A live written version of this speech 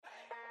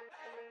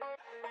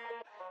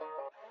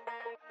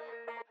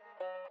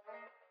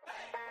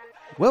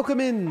Welcome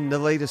in the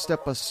latest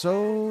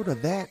episode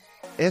of that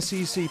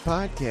SEC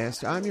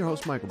podcast. I'm your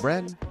host, Michael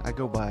Bratton. I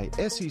go by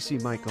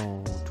SEC Mike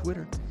on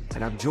Twitter.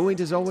 And I'm joined,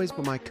 as always,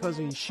 by my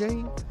cousin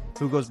Shane,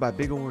 who goes by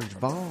Big Orange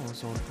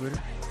Balls on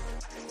Twitter.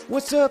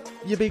 What's up,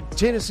 you big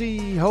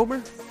Tennessee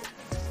homer?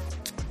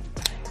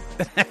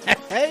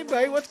 Hey,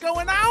 buddy, what's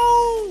going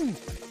on?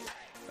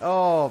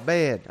 Oh,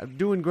 man, I'm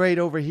doing great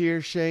over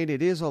here, Shane.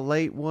 It is a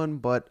late one,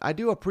 but I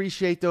do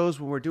appreciate those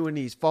when we're doing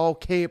these fall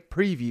camp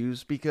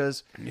previews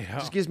because it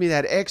just gives me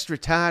that extra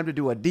time to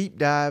do a deep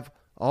dive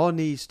on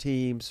these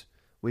teams.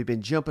 We've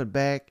been jumping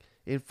back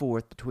and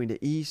forth between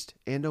the East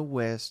and the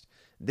West.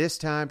 This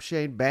time,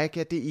 Shane, back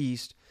at the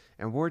East,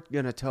 and we're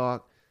going to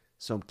talk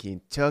some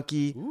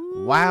Kentucky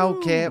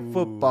Wildcat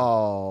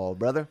football,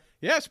 brother.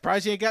 Yeah,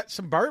 surprised you ain't got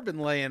some bourbon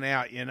laying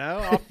out,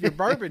 off your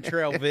bourbon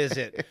trail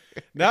visit.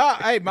 No,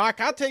 hey,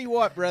 Mike, I'll tell you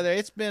what, brother,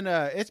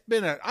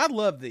 I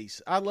love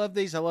these. I love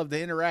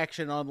the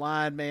interaction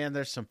online,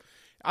 man.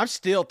 I'm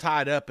still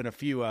tied up in a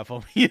few of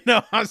them.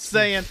 I'm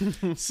saying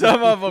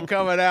some of them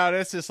coming out.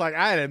 It's just like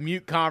I had to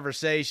mute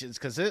conversations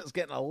because it was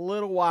getting a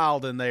little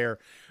wild in there.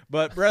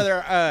 But,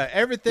 brother,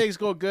 everything's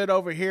going good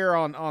over here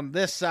on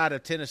this side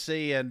of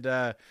Tennessee. And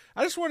I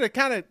just wanted to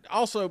kind of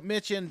also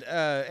mention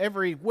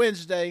every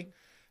Wednesday,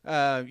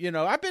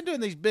 I've been doing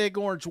these big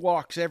orange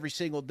walks every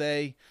single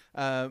day.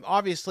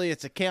 Obviously,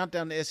 it's a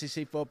countdown to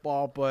SEC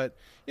football. But,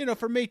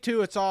 for me,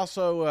 too, it's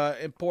also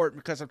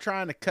important because I'm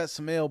trying to cut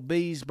some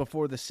LBs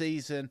before the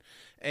season.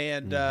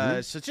 And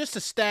so just a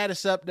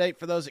status update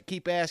for those that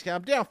keep asking.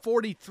 I'm down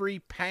 43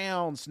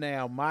 pounds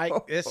now, Mike.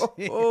 Yes.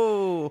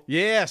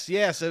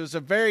 It was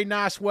a very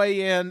nice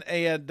weigh-in.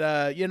 And,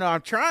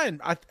 I'm trying.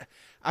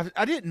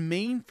 I didn't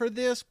mean for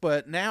this,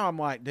 but now I'm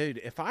like,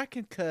 dude, if I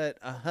can cut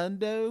a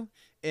hundo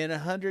in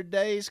 100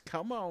 days,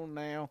 come on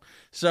now.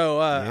 So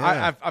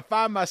I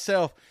find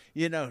myself,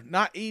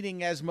 not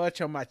eating as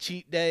much on my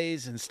cheat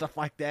days and stuff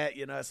like that.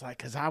 It's like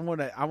because I want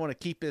to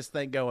keep this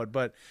thing going.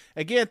 But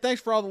again,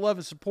 thanks for all the love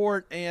and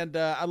support, and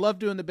I love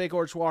doing the big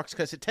orange walks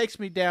because it takes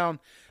me down.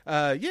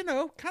 Kind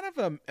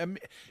of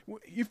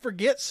you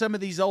forget some of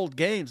these old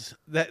games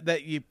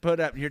that you put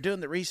up. You're doing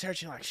the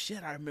research. You're like,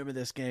 shit, I remember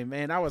this game,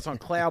 man. I was on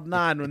cloud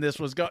nine when this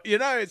was going.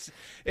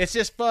 It's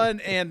just fun.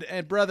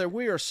 And brother,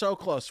 we are so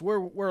close.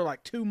 We're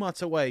like 2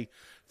 months away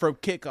from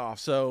kickoff.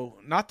 So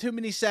not too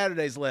many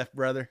Saturdays left,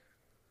 brother.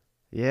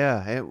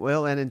 Yeah,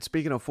 and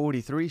speaking of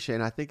 43,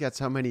 Shane, I think that's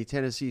how many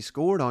Tennessee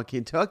scored on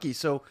Kentucky.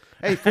 So,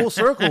 hey, full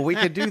circle, we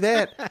could do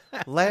that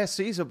last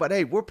season. But,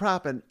 hey, we're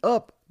propping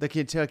up the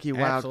Kentucky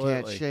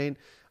Wildcats, Shane.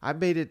 I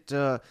made it,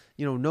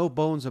 no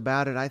bones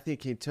about it. I think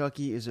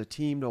Kentucky is a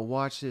team to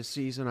watch this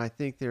season. I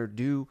think they're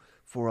due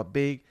for a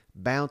big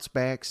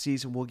bounce-back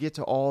season. We'll get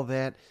to all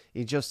that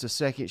in just a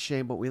second,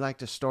 Shane, but we like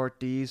to start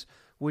these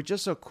with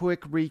just a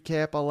quick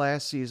recap of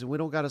last season. We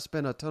don't got to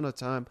spend a ton of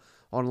time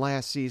on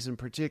last season,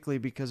 particularly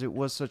because it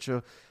was such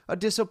a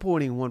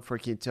disappointing one for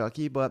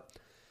Kentucky. But,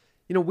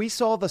 we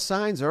saw the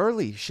signs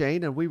early,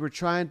 Shane, and we were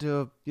trying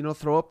to,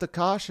 throw up the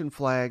caution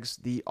flags.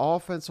 The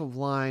offensive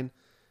line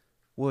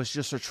was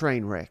just a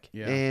train wreck.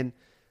 Yeah. And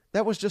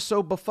that was just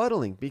so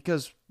befuddling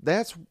because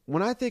that's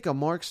when I think of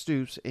Mark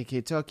Stoops in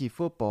Kentucky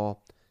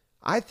football,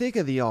 I think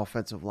of the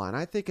offensive line.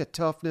 I think of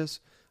toughness.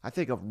 I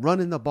think of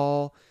running the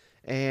ball.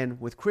 And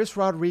with Chris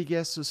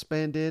Rodriguez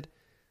suspended,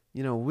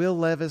 Will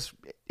Levis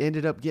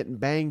ended up getting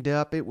banged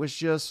up. It was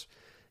just,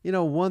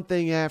 one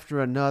thing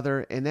after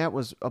another, and that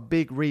was a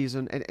big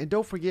reason. And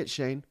don't forget,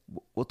 Shane,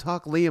 we'll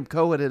talk Liam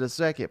Cohen in a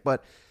second,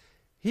 but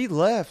he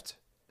left,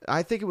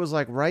 I think it was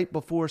like right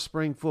before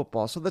spring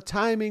football. So the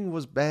timing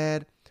was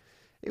bad.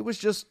 It was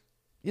just,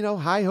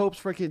 high hopes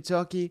for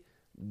Kentucky,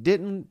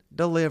 didn't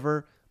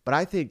deliver. But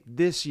I think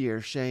this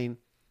year, Shane,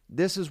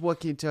 this is what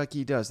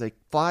Kentucky does. They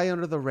fly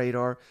under the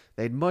radar.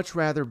 They'd much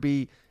rather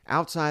be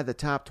outside the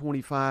top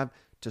 25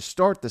 to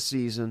start the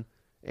season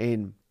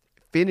and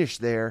finish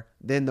there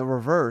than the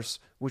reverse,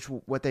 which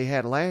what they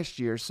had last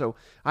year. So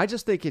I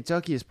just think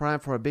Kentucky is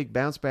primed for a big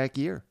bounce back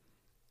year.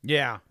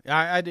 Yeah,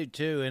 I do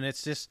too, and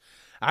it's just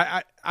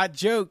I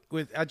joke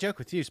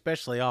with you,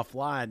 especially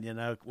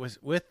offline,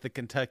 with the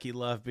Kentucky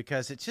love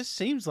because it just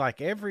seems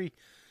like every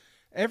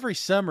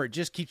summer it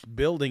just keeps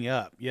building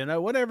up.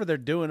 Whatever they're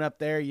doing up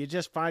there, you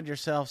just find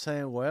yourself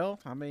saying, well,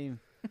 I mean,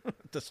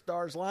 the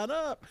stars line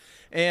up.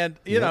 And,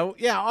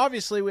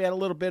 obviously we had a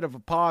little bit of a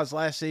pause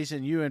last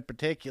season, you in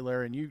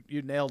particular, and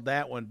you nailed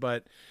that one.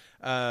 But,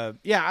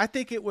 I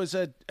think it was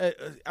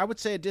I would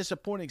say a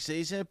disappointing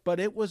season,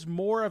 but it was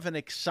more of an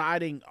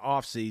exciting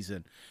off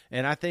season.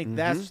 And I think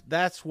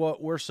that's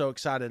what we're so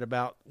excited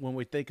about when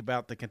we think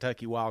about the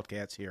Kentucky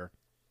Wildcats here.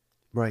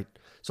 Right.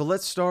 So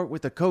let's start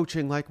with the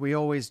coaching like we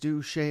always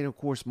do, Shane. Of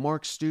course,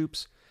 Mark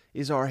Stoops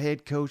is our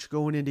head coach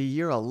going into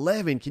year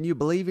 11. Can you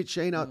believe it,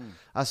 Shane?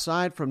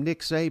 Aside from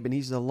Nick Saban,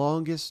 he's the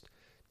longest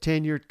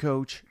tenured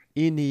coach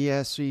in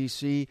the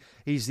SEC.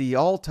 He's the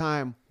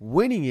all-time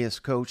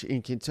winningest coach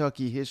in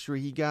Kentucky history.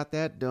 He got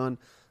that done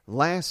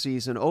last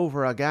season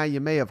over a guy you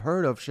may have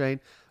heard of,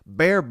 Shane,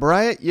 Bear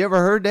Bryant. You ever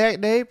heard that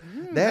name?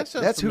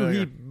 That's who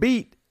he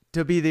beat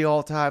to be the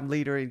all-time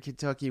leader in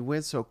Kentucky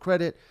wins. So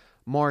credit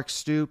Mark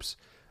Stoops.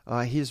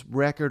 His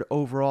record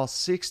overall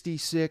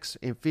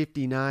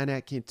 66-59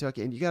 at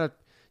Kentucky, and you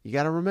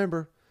gotta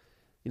remember,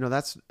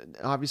 that's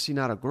obviously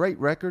not a great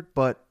record,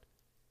 but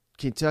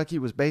Kentucky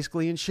was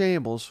basically in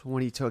shambles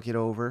when he took it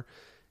over.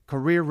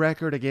 Career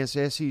record against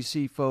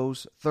SEC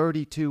foes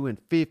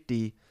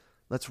 32-50.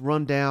 Let's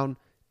run down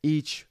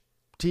each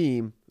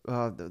team,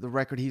 the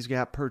record he's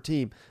got per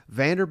team.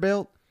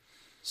 Vanderbilt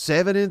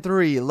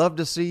 7-3. Love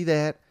to see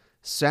that.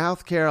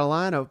 South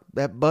Carolina,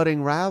 that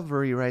budding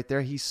rivalry right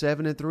there. He's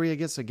 7-3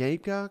 against the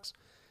Gamecocks,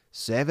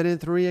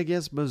 7-3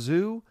 against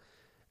Mizzou.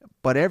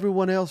 But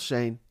everyone else,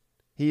 Shane,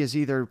 he is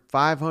either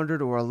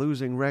 500 or a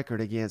losing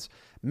record against.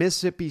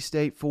 Mississippi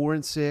State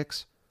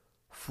 4-6,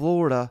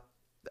 Florida,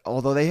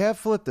 although they have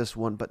flipped this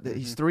one, but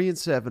he's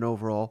 3-7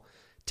 overall.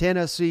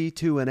 Tennessee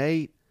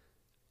 2-8,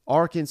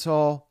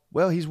 Arkansas.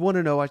 Well, he's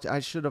 1-0. I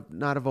should have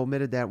not have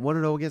omitted that.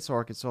 1-0 against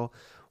Arkansas.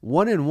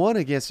 1-1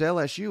 against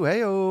LSU.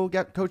 Hey-oh,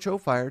 got Coach O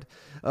fired.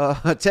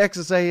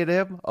 Texas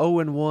A&M,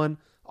 0-1.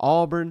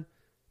 Auburn,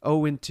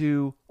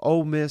 0-2.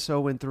 Ole Miss,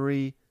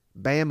 0-3.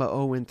 Bama,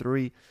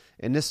 0-3.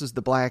 And this is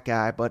the black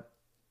eye, but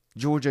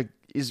Georgia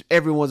is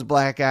everyone's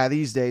black eye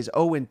these days.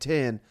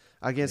 0-10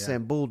 against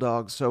them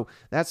Bulldogs. So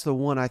that's the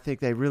one I think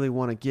they really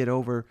want to get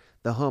over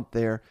the hump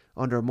there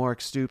under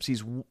Mark Stoops.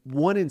 He's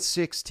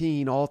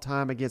 1-16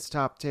 all-time against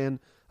top 10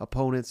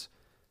 opponents.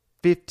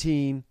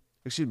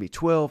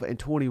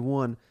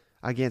 12-21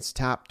 against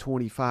top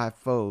 25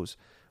 foes.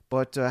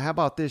 But how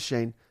about this,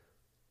 Shane?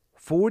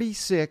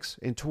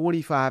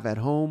 46-25 at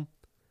home,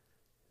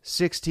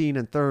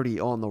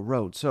 16-30 on the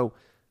road. So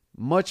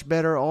much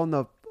better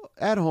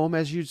at home,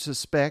 as you'd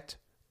suspect.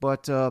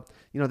 But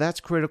that's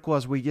critical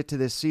as we get to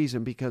this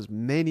season, because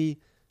many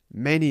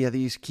of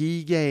these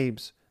key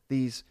games,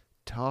 these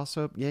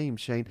toss-up games,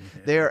 Shane,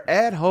 they're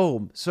at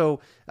home. So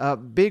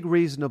big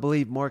reason to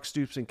believe Mark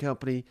Stoops and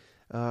company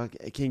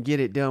can get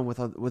it done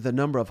with a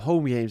number of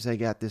home games they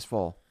got this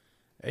fall.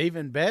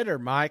 Even better,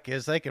 Mike,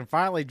 is they can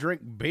finally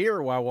drink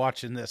beer while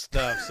watching this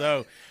stuff.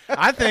 So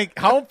I think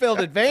home field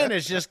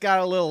advantage just got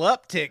a little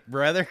uptick,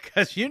 brother,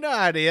 because you know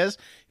how it is.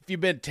 If you've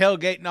been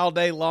tailgating all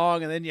day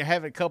long and then you're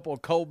having a couple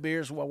of cold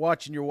beers while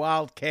watching your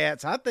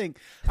Wildcats, I think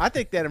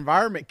that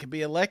environment can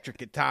be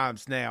electric at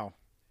times now.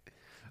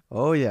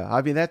 Oh, yeah.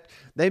 I mean, that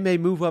they may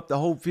move up the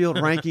home field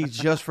rankings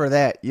just for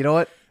that. You know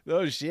what?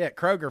 Oh, shit.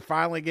 Kroger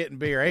finally getting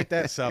beer. Ain't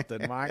that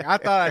something, Mike? I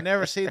thought I'd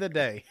never see the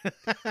day.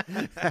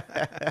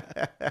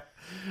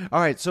 All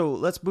right, so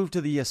let's move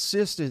to the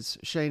assistants,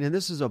 Shane, and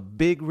this is a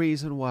big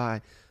reason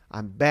why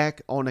I'm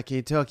back on the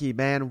Kentucky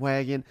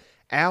bandwagon.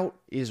 Out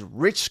is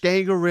Rich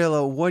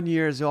Scangarello, 1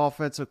 year as the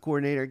offensive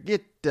coordinator.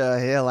 Get the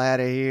hell out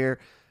of here.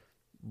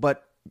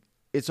 But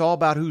it's all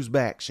about who's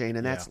back, Shane,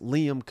 and that's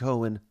Liam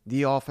Cohen,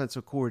 the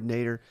offensive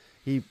coordinator.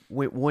 He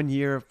went 1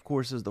 year, of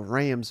course, as the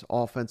Rams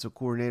offensive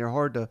coordinator.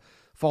 Hard to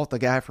fault the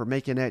guy for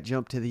making that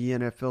jump to the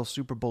NFL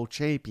Super Bowl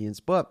champions.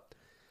 But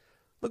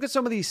look at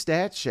some of these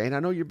stats, Shane. I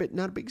know you're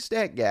not a big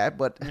stat guy,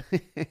 but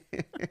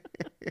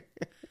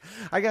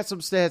I got some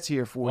stats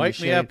here for you, Wake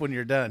Shane. me up when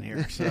you're done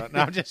here. So, no,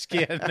 I'm just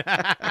kidding.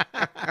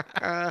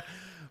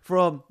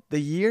 From the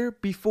year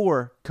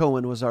before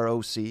Cohen was our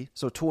OC,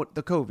 so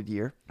the COVID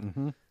year,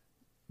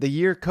 the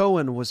year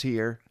Cohen was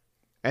here,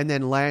 and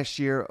then last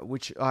year,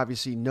 which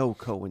obviously no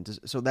Cohen. Does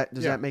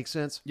that make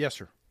sense? Yes,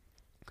 sir.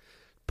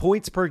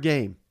 Points per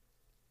game.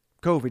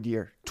 COVID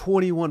year,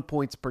 21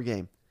 points per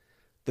game.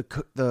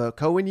 The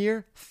Cohen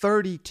year,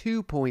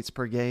 32 points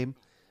per game.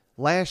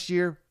 Last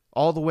year,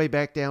 all the way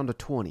back down to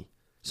 20.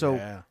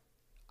 So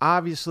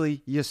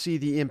obviously you see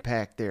the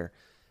impact there.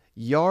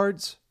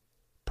 Yards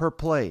per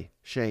play,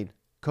 Shane.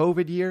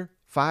 COVID year,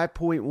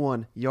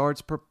 5.1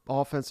 yards per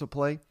offensive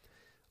play.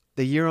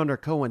 The year under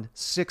Cohen,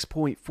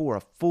 6.4, a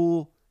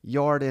full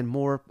yard and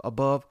more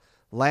above.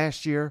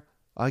 Last year,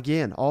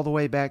 again, all the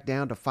way back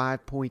down to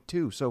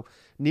 5.2. So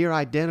near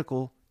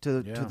identical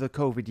to the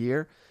COVID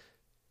year.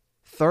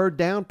 Third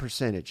down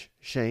percentage,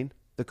 Shane.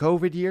 The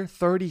COVID year,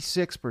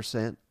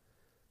 36%.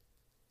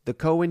 The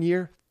Cohen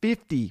year,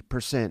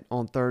 50%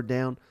 on third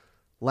down.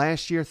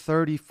 Last year,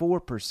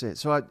 34%.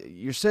 So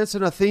you're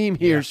sensing a theme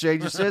here,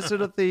 Shane. You're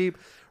sensing a theme.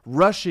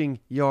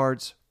 Rushing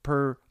yards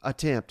per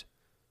attempt,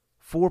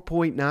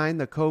 4.9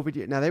 the COVID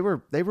year. Now,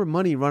 they were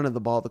money running the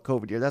ball the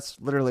COVID year. That's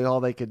literally all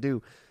they could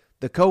do.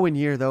 The Cohen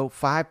year, though,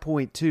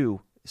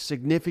 5.2,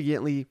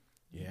 significantly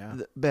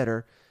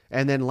better.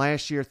 And then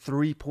last year,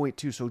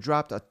 3.2. So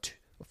dropped a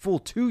full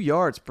 2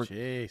 yards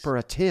per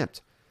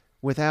attempt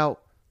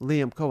without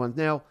Liam Cohen.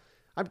 Now,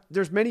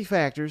 there's many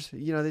factors.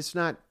 It's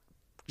not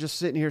just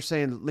sitting here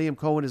saying Liam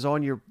Cohen is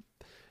on your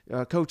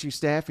coaching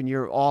staff and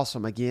you're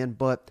awesome again,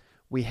 but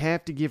we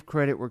have to give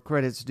credit where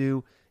credit's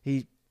due.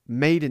 He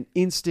made an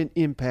instant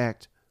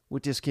impact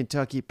with this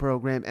Kentucky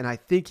program, and I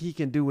think he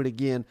can do it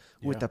again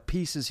with the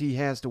pieces he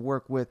has to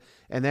work with,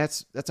 and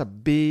that's a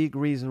big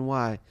reason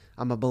why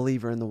I'm a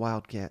believer in the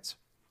Wildcats.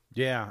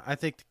 Yeah, I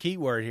think the key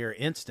word here,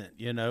 instant.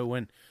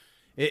 When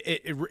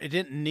it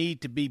didn't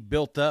need to be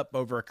built up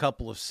over a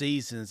couple of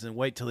seasons and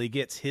wait till he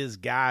gets his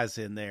guys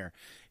in there.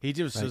 He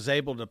just was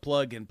able to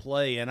plug and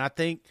play. And I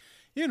think,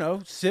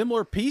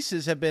 similar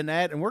pieces have been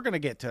added, and we're going to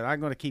get to it. I'm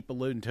going to keep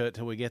alluding to it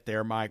till we get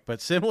there, Mike. But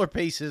similar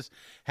pieces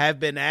have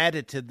been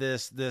added to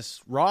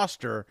this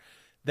roster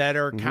that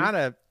are kind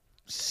of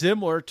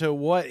similar to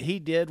what he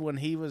did when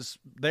he was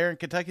there in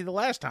Kentucky the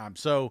last time.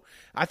 So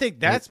I think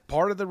that's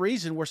part of the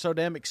reason we're so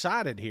damn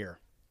excited here.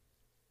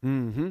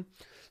 Mm-hmm.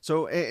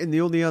 So, and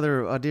the only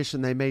other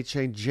addition they made,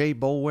 Shane, Jay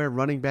Boulware,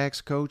 running backs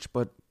coach,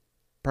 but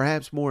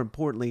perhaps more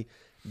importantly,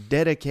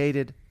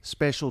 dedicated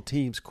special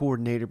teams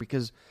coordinator,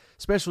 because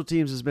special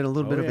teams has been a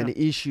little bit of an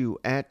issue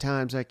at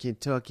times at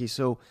Kentucky.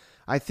 So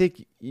I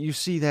think you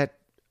see that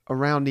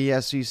around the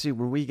SEC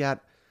when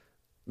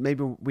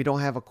maybe we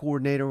don't have a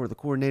coordinator or the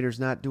coordinator's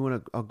not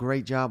doing a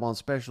great job on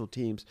special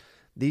teams.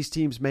 These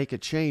teams make a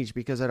change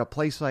because at a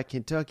place like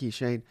Kentucky,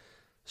 Shane,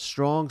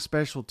 strong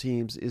special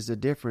teams is the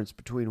difference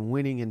between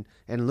winning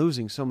and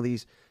losing some of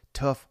these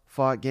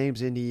tough-fought games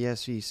in the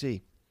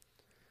SEC.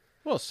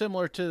 Well,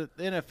 similar to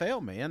the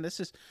NFL, man. This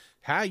is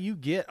how you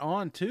get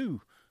on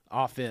to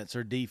offense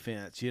or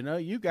defense.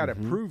 You got to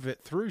prove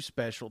it through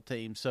special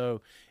teams.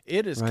 So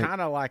it is kind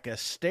of like a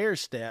stair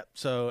step.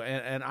 So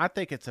and I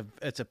think it's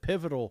a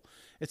pivotal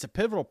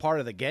part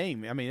of the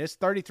game. I mean, it's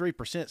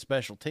 33%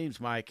 special teams,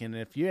 Mike, and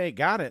if you ain't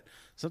got it,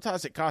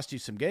 sometimes it costs you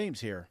some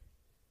games here.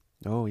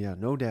 Oh yeah,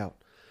 no doubt.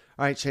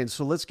 All right, Shane,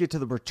 so let's get to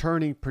the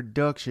returning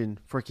production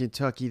for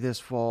Kentucky this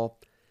fall.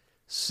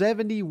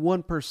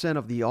 71%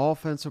 of the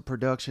offensive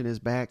production is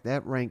back.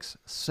 That ranks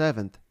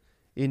 7th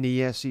in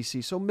the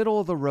SEC. So middle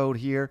of the road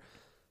here.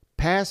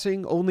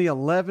 Passing, only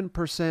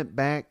 11%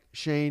 back,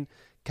 Shane.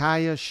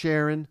 Kaya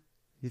Sharon,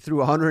 he threw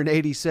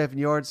 187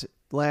 yards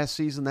last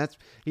season.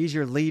 He's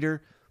your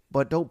leader.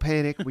 But don't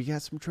panic. We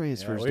got some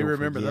transfers. We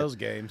remember those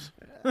games.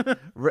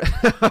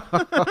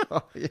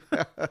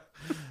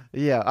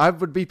 Yeah, I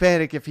would be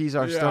panic if he's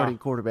our starting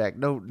quarterback.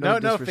 No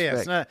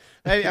disrespect. No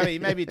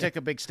offense. Maybe he took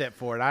a big step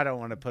forward. I don't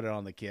want to put it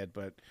on the kid,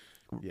 but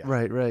yeah.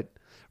 Right.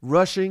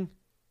 Rushing,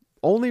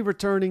 only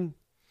returning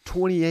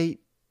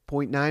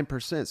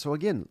 28.9%. So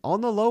again,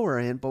 on the lower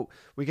end, but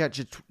we got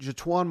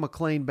Jatwan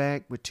McClain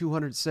back with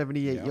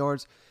 278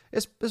 yards.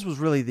 This was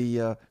really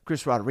the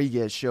Chris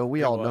Rodriguez show.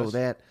 We all know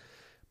that.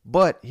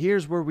 But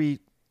here's where we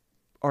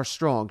are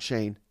strong,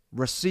 Shane.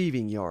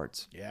 Receiving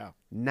yards. Yeah.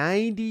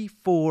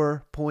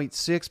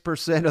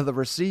 94.6% of the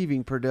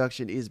receiving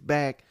production is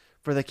back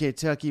for the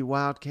Kentucky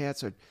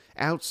Wildcats. An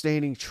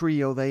outstanding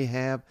trio they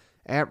have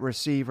at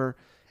receiver.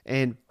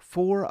 And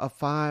 4 of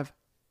 5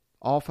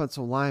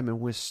 offensive linemen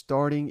with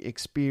starting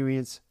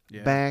experience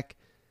back.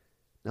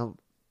 Now,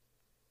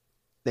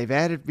 they've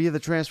added via the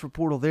transfer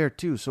portal there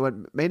too, so it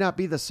may not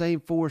be the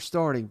same 4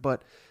 starting,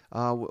 but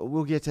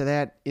we'll get to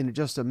that in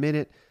just a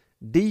minute.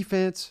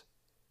 Defense,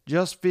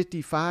 just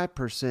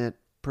 55%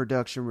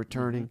 production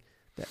returning.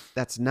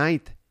 That's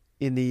 9th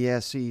in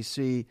the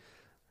SEC.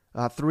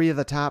 3 of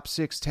the top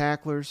 6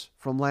 tacklers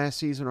from last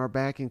season are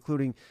back,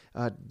 including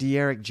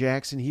De'Aric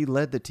Jackson. He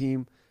led the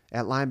team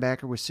at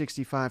linebacker with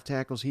 65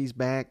 tackles. He's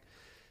back.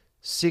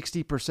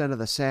 60% of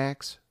the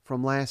sacks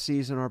from last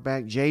season are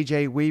back.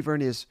 J.J. Weaver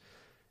and his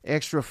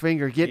extra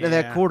finger getting to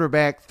that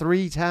quarterback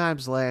 3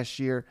 times last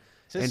year.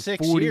 It's his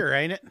 6th year,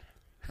 ain't it?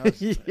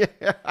 Yeah,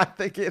 I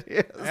think it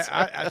is.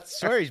 I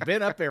swear he's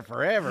been up there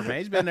forever, man.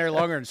 He's been there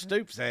longer than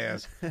Stoops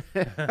has.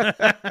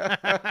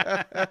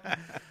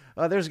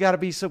 There's got to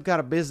be some kind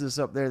of business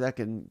up there that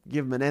can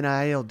give him an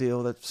NIL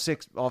deal that's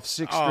off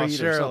 6th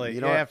Street or something.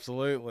 Yeah,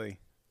 absolutely.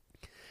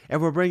 And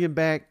we're bringing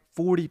back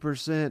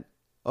 40%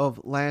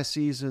 of last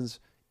season's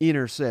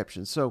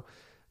interceptions. So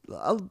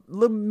a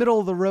little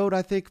middle of the road,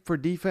 I think, for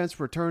defense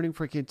returning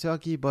for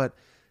Kentucky, but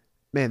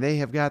man, they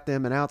have got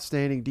them an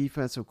outstanding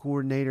defensive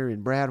coordinator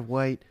in Brad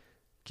White.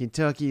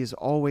 Kentucky is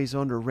always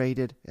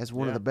underrated as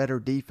one of the better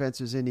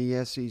defenses in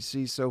the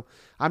SEC. So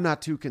I'm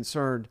not too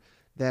concerned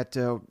that,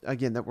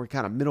 again, that we're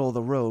kind of middle of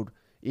the road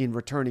in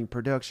returning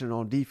production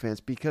on defense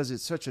because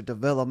it's such a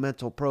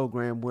developmental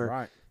program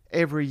where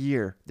every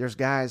year there's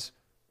guys,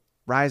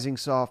 rising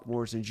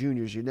sophomores and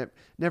juniors you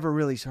never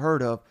really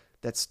heard of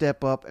that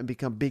step up and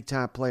become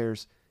big-time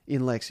players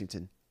in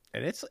Lexington.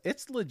 And it's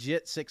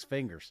legit 6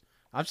 fingers.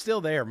 I'm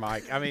still there,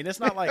 Mike. I mean, it's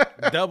not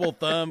like double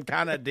thumb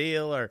kind of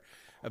deal or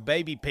a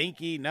baby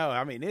pinky. No,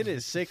 I mean, it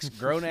is 6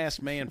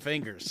 grown-ass man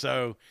fingers.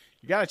 So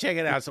you got to check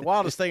it out. It's the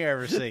wildest thing I've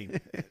ever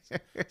seen.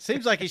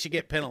 Seems like he should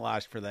get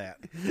penalized for that.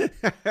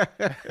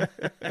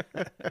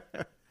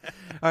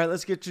 All right,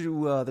 let's get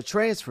to the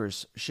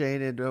transfers,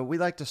 Shane. And we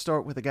like to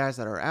start with the guys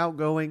that are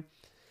outgoing.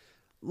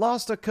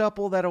 Lost a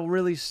couple that'll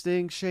really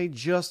sting, Shane.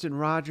 Justin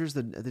Rogers,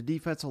 the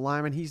defensive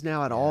lineman, he's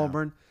now at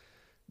Auburn.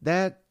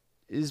 That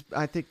is,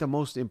 I think, the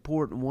most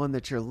important one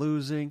that you're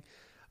losing.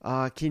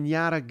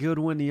 Kenyatta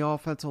Goodwin, the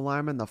offensive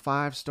lineman, the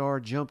 5-star,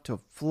 jumped to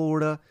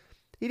Florida.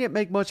 He didn't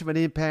make much of an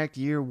impact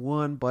year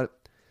 1, but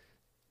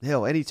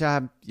hell,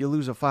 anytime you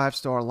lose a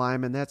 5-star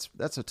lineman,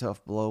 that's a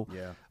tough blow.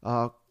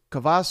 Yeah.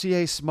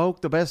 Cavassier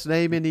Smoke, the best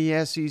name in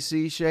the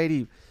SEC,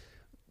 Shady.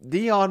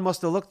 Dion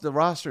must have looked at the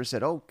roster and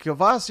said, "Oh,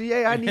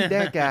 Cavassier, I need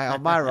that guy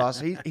on my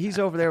roster. He's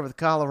over there with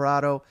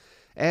Colorado,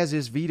 as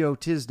is Vito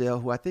Tisdale,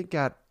 who I think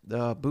got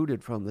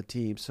booted from the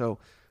team. So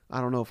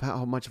I don't know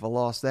how much of a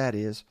loss that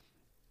is.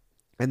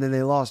 And then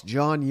they lost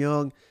John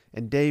Young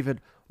and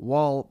David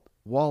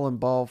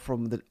Wallenball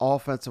from the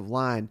offensive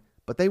line,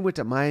 but they went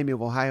to Miami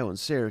of Ohio and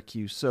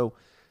Syracuse. So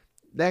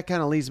that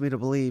kind of leads me to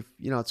believe,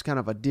 it's kind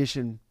of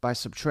addition by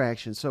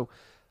subtraction. So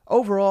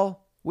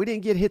overall, we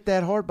didn't get hit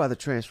that hard by the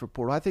transfer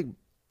portal. I think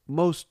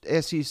most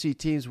SEC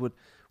teams would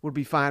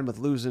be fine with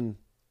losing,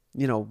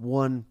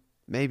 one,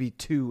 maybe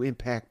two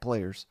impact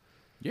players.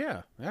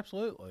 Yeah,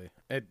 absolutely.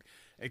 And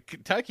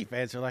Kentucky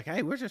fans are like,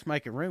 hey, we're just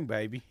making room,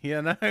 baby.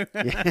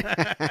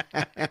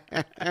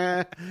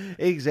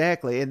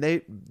 Exactly.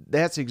 And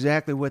that's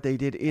exactly what they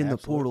did in the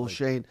portal,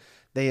 Shane.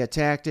 They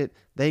attacked it.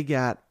 They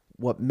got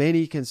what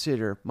many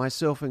consider,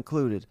 myself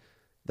included,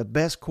 the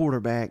best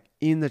quarterback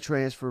in the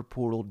transfer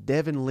portal,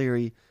 Devin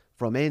Leary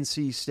from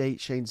NC State.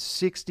 Shane,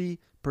 60%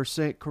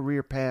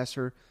 career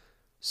passer,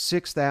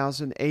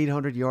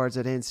 6,800 yards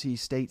at NC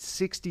State,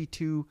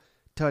 62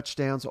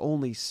 touchdowns,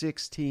 only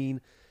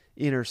 16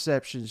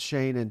 interceptions,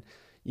 Shane. And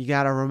you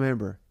got to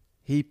remember,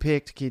 he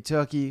picked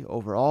Kentucky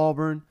over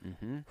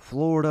Auburn,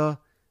 Florida,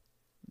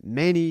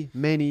 many,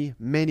 many,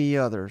 many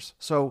others.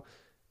 So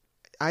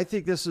I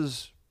think this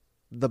is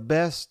the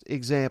best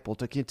example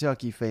to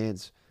Kentucky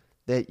fans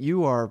that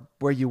you are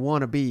where you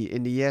want to be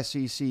in the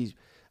SEC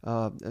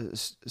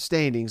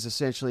standings,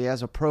 essentially,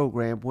 as a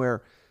program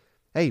where,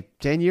 hey,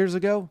 10 years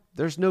ago,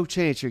 there's no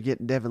chance you're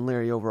getting Devin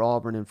Leary over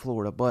Auburn and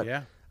Florida.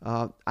 But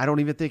I don't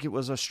even think it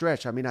was a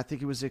stretch. I mean, I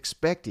think it was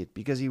expected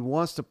because he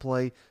wants to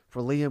play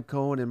for Liam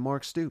Cohen and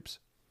Mark Stoops.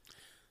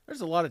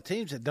 There's a lot of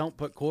teams that don't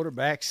put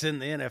quarterbacks in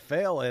the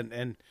NFL,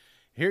 and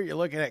here you're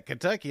looking at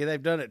Kentucky.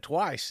 They've done it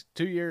twice,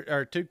 2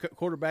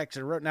 quarterbacks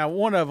in a row. Now,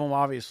 one of them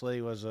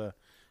obviously was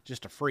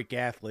just a freak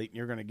athlete, and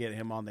you're going to get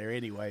him on there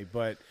anyway.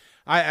 But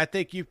I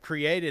think you've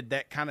created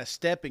that kind of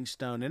stepping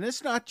stone, and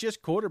it's not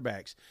just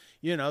quarterbacks.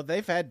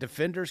 They've had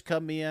defenders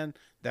come in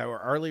that were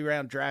early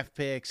round draft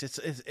picks.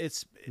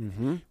 It's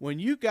when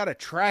you got a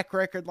track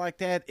record like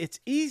that, it's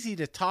easy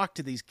to talk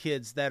to these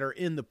kids that are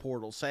in the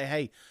portal. Say,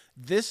 hey,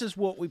 this is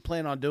what we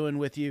plan on doing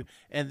with you,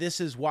 and this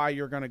is why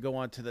you're going to go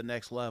on to the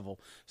next level.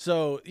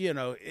 So,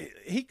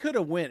 he could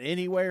have went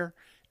anywhere,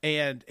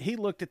 and he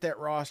looked at that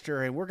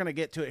roster, and we're going to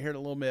get to it here in a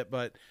little bit,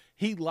 but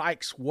he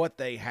likes what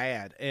they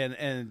had,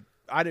 and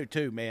I do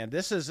too, man.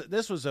 This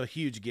was a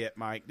huge get,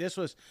 Mike.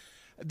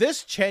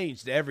 This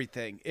changed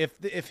everything.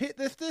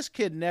 If this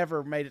kid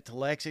never made it to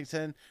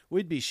Lexington,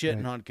 we'd be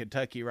shitting on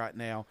Kentucky right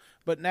now.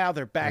 But now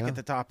they're back at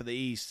the top of the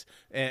East,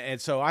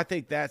 and so I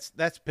think that's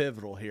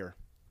pivotal here.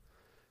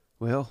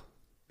 Well,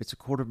 it's a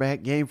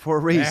quarterback game for a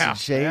reason,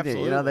 Shane.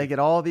 Absolutely. They get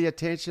all the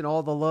attention,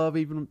 all the love,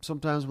 even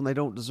sometimes when they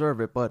don't deserve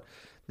it. But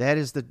that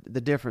is the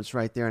difference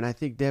right there. And I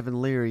think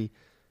Devin Leary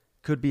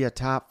could be a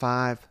top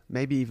 5,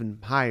 maybe even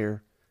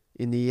higher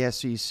in the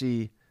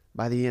SEC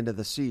by the end of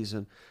the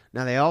season.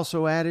 Now, they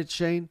also added,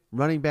 Shane,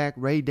 running back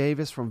Ray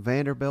Davis from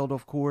Vanderbilt,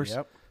 of course.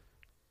 Yep.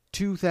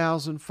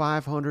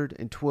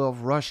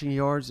 2,512 rushing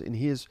yards in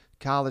his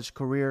college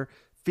career,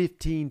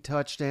 15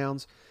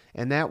 touchdowns,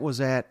 and that was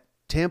at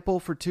Temple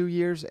for 2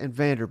 years and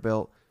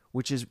Vanderbilt,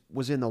 which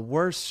was in the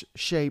worst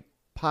shape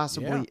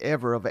possibly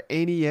ever of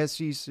any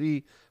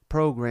SEC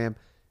program,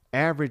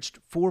 averaged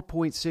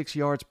 4.6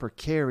 yards per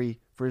carry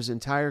for his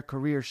entire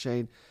career,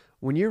 Shane.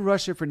 When you're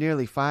rushing for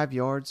nearly 5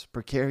 yards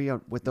per carry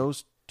with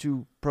those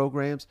two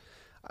programs,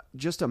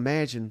 just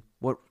imagine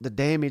what the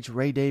damage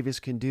Ray Davis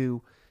can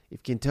do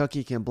if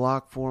Kentucky can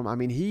block for him. I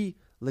mean, he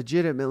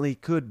legitimately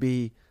could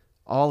be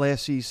all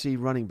SEC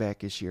running back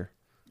this year.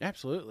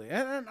 Absolutely.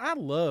 And I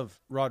love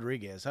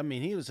Rodriguez. I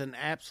mean, he was an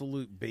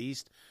absolute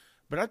beast.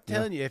 But I'm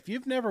telling you, if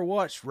you've never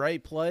watched Ray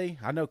play,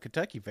 I know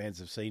Kentucky fans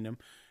have seen him.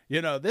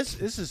 This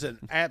is an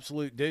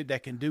absolute dude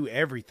that can do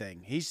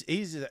everything. He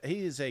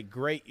is a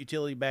great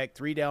utility back,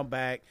 3-down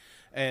back,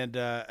 and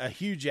a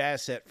huge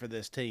asset for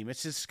this team.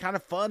 It's just kind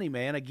of funny,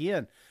 man.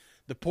 Again,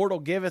 the portal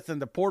giveth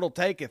and the portal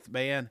taketh,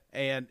 man.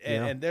 And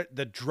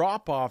the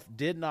drop off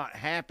did not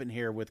happen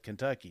here with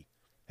Kentucky.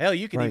 Hell,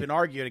 you can even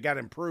argue it got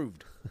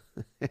improved.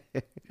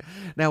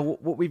 Now,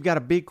 we've got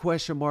a big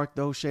question mark,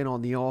 though, Shane,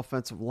 on the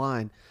offensive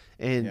line,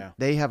 and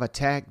they have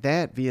attacked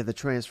that via the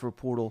transfer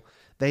portal.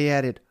 They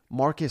added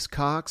Marcus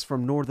Cox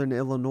from Northern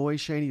Illinois.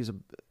 Shane, he's a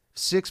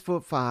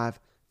 6'5",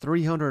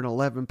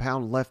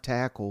 311-pound left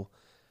tackle.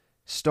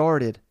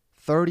 Started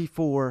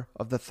 34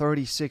 of the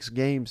 36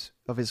 games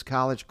of his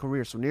college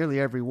career, so nearly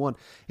every one.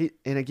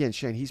 And again,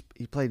 Shane,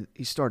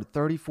 he started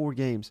 34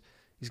 games.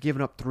 He's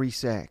given up 3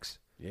 sacks.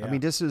 Yeah. I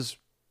mean, this is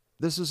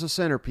a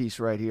centerpiece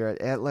right here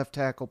at left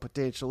tackle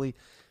potentially.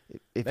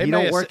 If he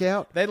don't work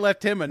out, they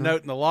left him a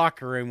note in the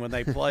locker room when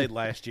they played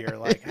last year.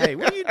 Like, hey,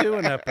 what are you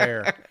doing up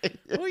there?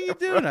 What are you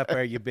doing up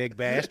there, you big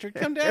bastard?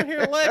 Come down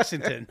here to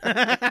Lexington.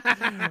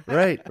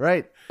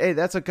 Right. Hey,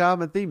 that's a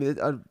common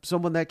theme.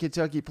 Someone that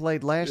Kentucky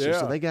played last year,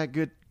 so they got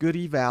good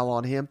eval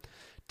on him.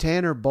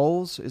 Tanner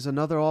Bowles is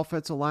another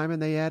offensive lineman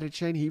they added,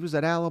 Shane. He was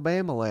at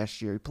Alabama last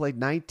year. He played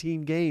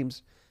 19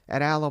 games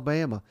at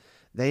Alabama.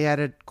 They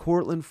added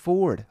Cortland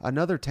Ford,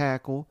 another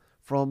tackle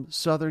from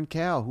Southern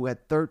Cal, who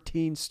had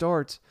 13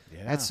 starts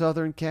at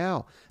Southern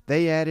Cal.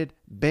 They added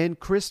Ben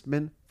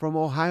Christman from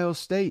Ohio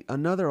State,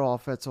 another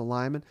offensive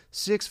lineman,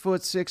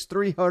 6'6",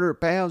 300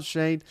 pounds,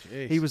 Shane.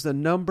 Jeez. He was the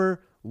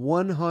number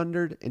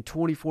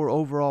 124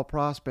 overall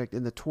prospect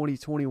in the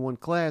 2021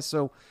 class.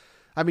 So,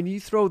 I mean, you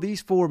throw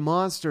these four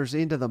monsters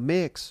into the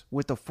mix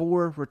with the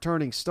four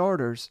returning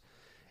starters.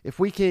 If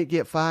we can't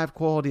get 5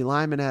 quality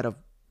linemen out of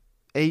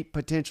 8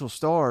 potential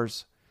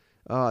stars,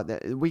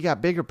 we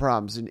got bigger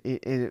problems.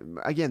 And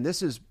again,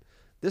 this is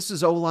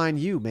O-line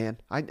U, man.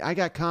 I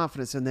got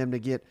confidence in them to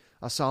get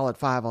a solid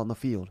 5 on the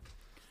field.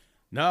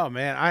 No,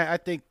 man, I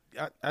think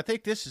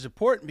this is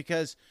important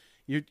because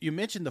you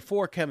mentioned the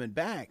 4 coming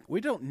back.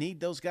 We don't need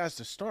those guys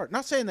to start.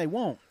 Not saying they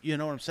won't, you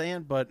know what I'm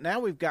saying? But now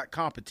we've got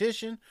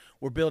competition.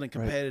 We're building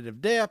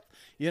competitive depth.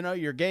 You know,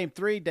 your game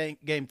 3,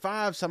 game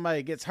 5,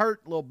 somebody gets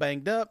hurt, a little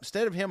banged up.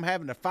 Instead of him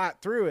having to fight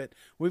through it,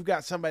 we've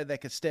got somebody that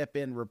could step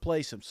in and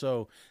replace him.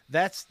 So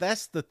that's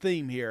the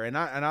theme here, and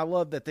I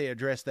love that they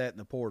addressed that in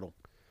the portal.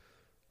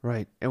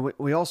 Right, and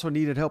we also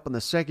needed help in the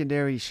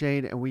secondary,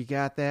 Shane, and we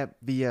got that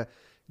via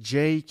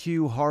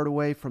J.Q.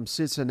 Hardaway from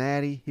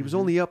Cincinnati. He was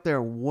only up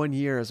there 1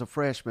 year as a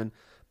freshman,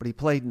 but he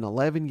played in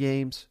 11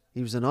 games.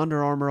 He was an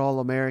Under Armour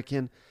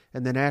All-American,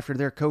 and then after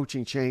their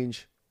coaching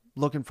change,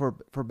 looking for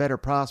better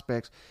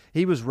prospects,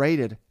 he was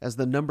rated as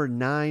the number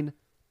 9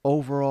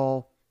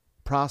 overall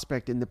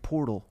prospect in the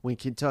portal when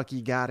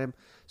Kentucky got him.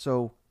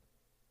 So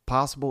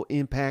possible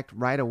impact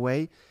right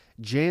away.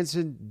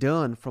 Jansen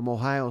Dunn from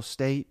Ohio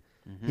State.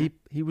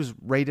 He was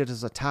rated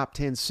as a top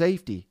 10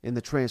 safety in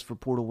the transfer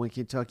portal when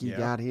Kentucky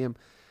got him.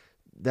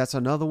 That's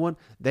another one.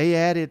 They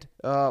added,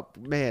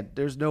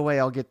 there's no way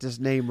I'll get this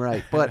name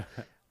right, but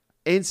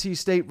NC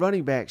State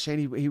running back,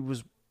 Shane, he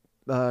was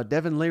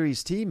Devin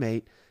Leary's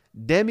teammate,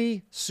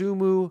 Demi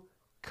Sumu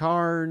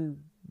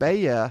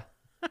Karnbaya.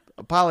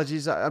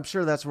 Apologies, I'm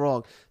sure that's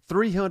wrong.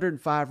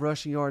 305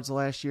 rushing yards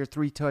last year,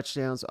 3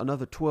 touchdowns,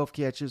 another 12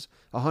 catches,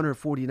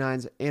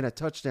 149s, and a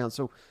touchdown.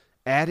 So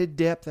added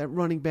depth at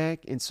running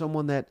back and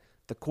someone that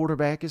the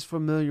quarterback is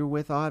familiar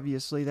with,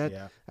 obviously.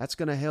 That's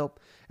going to help.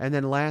 And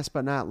then last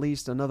but not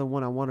least, another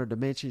one I wanted to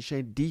mention,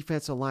 Shane,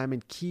 defensive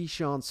lineman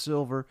Keyshawn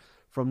Silver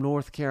from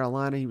North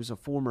Carolina. He was a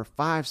former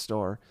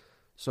 5-star.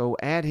 So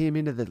add him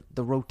into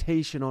the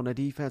rotation on the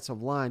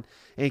defensive line.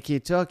 And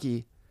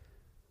Kentucky,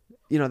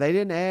 you know, they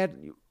didn't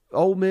add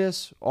Ole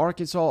Miss,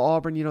 Arkansas,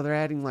 Auburn. You know, they're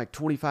adding like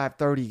 25,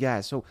 30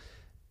 guys. So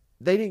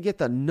they didn't get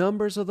the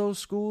numbers of those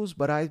schools,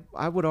 but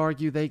I would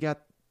argue they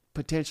got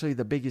potentially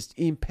the biggest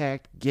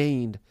impact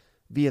gained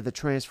via the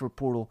transfer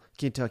portal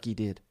Kentucky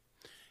did.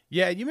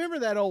 Yeah, you remember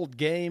that old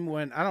game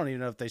when, I don't even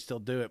know if they still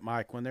do it,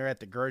 Mike, when they're at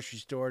the grocery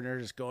store and they're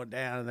just going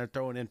down and they're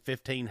throwing in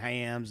 15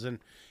 hams and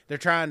they're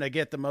trying to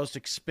get the most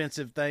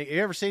expensive thing.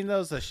 You ever seen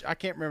those? I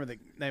can't remember the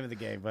name of the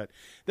game, but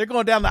they're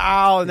going down the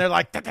aisle and they're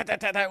like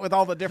with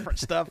all the different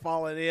stuff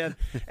falling in.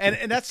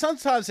 And that's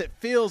sometimes it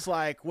feels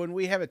like when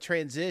we have a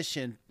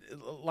transition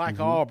like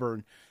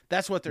Auburn,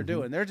 that's what they're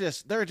doing. They're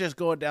just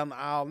going down the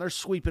aisle and they're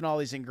sweeping all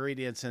these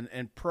ingredients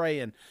and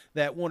praying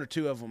that 1 or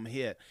 2 of them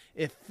hit.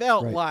 It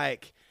felt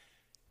like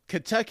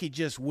Kentucky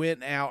just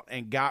went out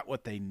and got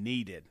what they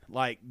needed.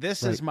 Like,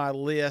 this is my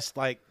list.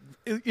 Like,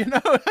 you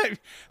know,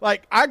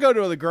 like I go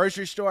to the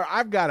grocery store,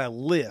 I've got a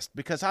list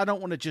because I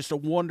don't want to just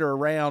wander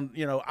around,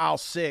 you know, aisle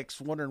 6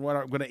 wondering what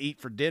I'm going to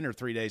eat for dinner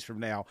 3 days from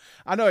now.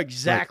 I know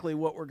exactly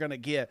what we're going to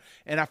get.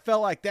 And I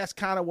felt like that's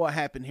kind of what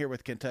happened here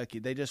with Kentucky.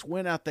 They just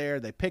went out there,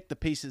 they picked the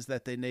pieces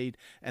that they need,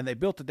 and they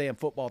built a damn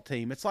football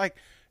team. It's like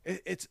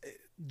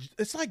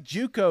it's like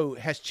JUCO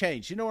has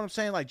changed. You know what I'm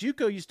saying? Like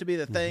JUCO used to be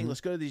the thing.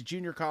 Let's go to these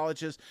junior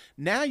colleges.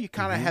 Now you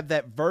kind of have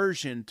that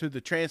version to the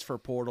transfer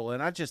portal,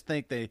 and I just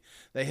think they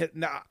hit.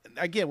 Now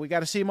again, we got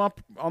to see them up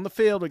on the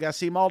field. We got to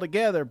see them all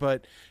together.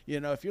 But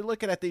you know, if you're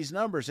looking at these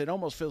numbers, it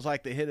almost feels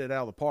like they hit it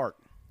out of the park.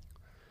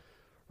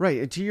 Right,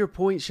 and to your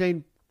point,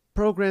 Shane,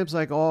 programs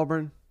like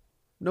Auburn,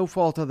 no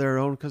fault of their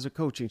own because of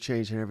coaching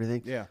change and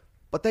everything. Yeah,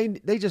 but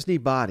they just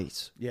need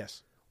bodies.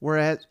 Yes.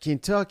 Whereas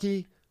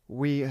Kentucky,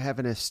 we have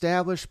an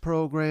established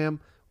program.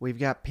 We've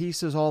got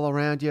pieces all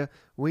around you.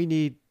 We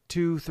need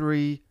 2,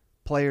 3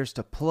 players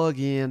to plug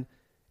in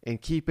and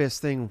keep this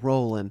thing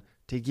rolling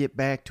to get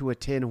back to a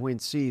 10-win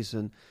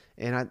season.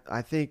 And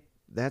I think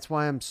that's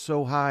why I'm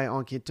so high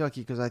on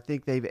Kentucky, because I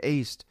think they've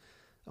aced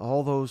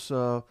all those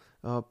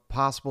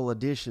possible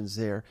additions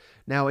there.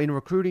 Now, in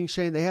recruiting,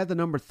 Shane, they had the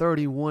number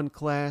 31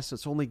 class.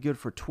 It's only good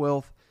for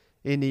 12th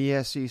in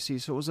the SEC,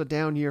 so it was a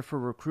down year for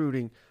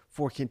recruiting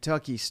for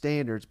Kentucky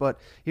standards. But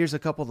here's a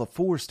couple of the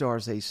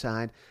 4-stars they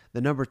signed. The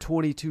number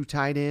 22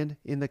 tight end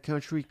in the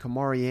country,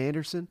 Kamari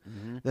Anderson.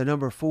 The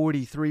number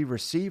 43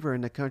 receiver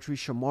in the country,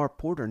 Shamar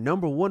Porter.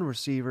 Number 1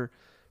 receiver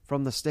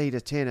from the state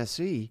of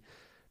Tennessee.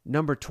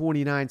 Number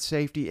 29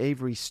 safety,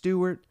 Avery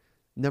Stewart.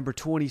 Number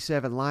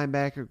 27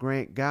 linebacker,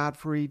 Grant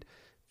Gottfried.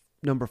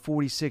 Number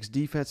 46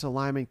 defensive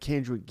lineman,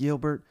 Kendrick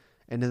Gilbert.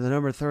 and then the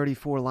number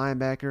 34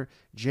 linebacker,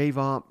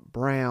 Javon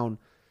Brown.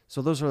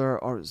 So those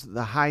are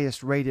the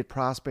highest rated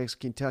prospects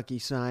Kentucky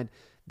signed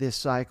this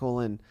cycle.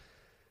 And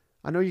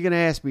I know you're going to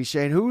ask me,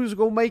 Shane, who's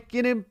going to make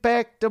an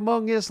impact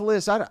among this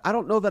list? I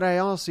don't know that I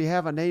honestly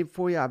have a name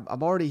for you.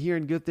 I'm already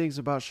hearing good things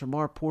about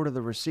Shamar Porter,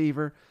 the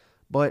receiver.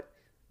 But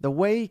the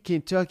way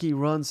Kentucky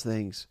runs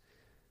things,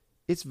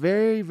 it's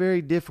very,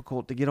 very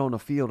difficult to get on the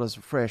field as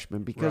a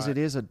freshman because It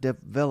is a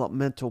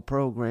developmental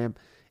program.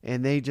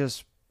 And they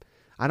just,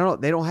 I don't know,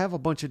 they don't have a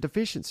bunch of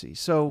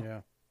deficiencies.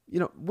 So,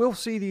 we'll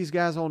see these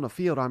guys on the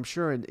field, I'm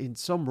sure, in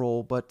some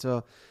role. But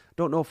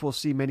don't know if we'll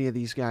see many of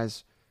these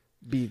guys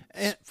be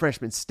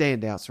freshman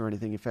standouts or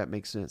anything, if that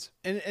makes sense.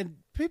 And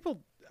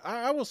people,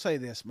 I will say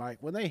this, Mike,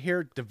 when they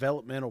hear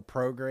developmental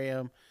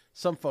program,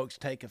 some folks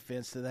take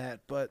offense to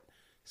that, but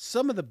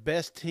some of the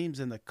best teams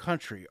in the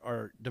country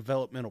are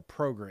developmental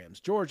programs.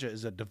 Georgia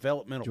is a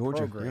developmental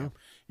program.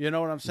 Yeah. You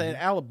know what I'm saying?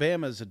 Mm-hmm.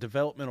 Alabama is a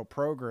developmental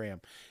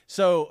program.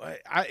 So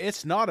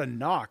it's not a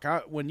knock.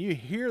 When you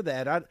hear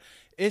that,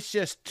 it's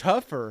just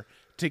tougher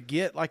to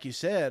get, like you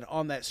said,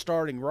 on that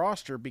starting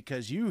roster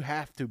because you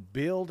have to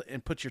build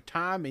and put your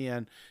time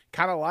in,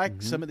 kind of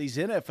like some of these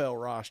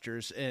NFL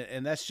rosters,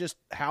 and that's just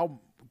how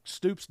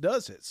Stoops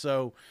does it.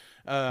 So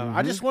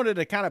I just wanted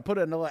to kind of put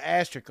a little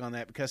asterisk on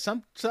that because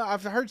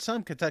I've heard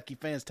some Kentucky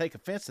fans take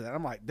offense to that.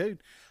 I'm like,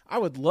 dude, I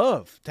would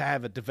love to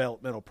have a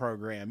developmental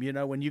program,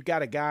 when you've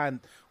got a guy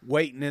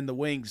waiting in the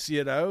wings,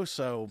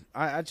 So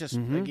I just,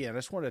 again, I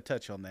just wanted to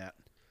touch on that.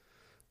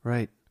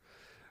 Right.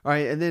 All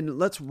right, and then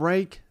let's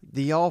rank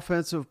the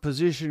offensive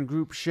position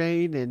group,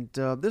 Shane. And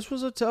this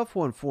was a tough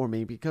one for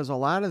me because a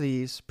lot of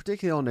these,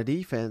 particularly on the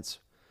defense,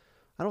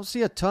 I don't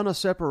see a ton of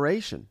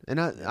separation.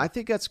 And I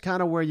think that's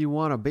kind of where you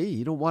want to be.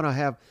 You don't want to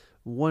have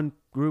one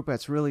group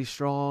that's really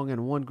strong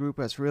and one group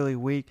that's really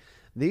weak.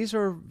 These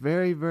are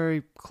very,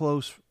 very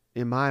close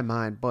in my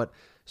mind. But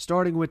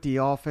starting with the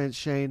offense,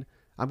 Shane,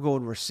 I'm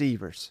going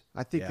receivers.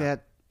 I think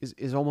that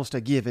is almost a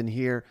given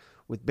here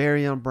with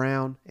Barryon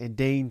Brown and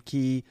Dane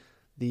Key.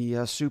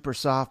 The super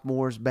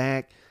sophomores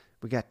back.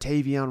 We got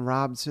Tavion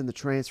Robinson, the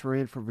transfer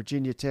in from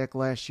Virginia Tech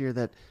last year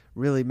that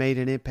really made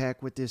an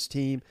impact with this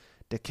team.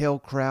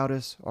 Dakel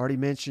Crowdis, already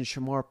mentioned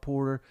Shamar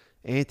Porter.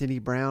 Anthony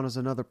Brown is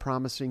another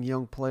promising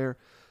young player.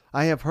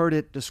 I have heard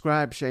it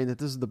described, Shane, that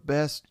this is the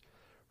best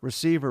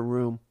receiver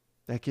room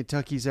that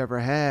Kentucky's ever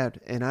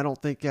had, and I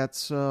don't think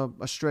that's a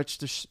stretch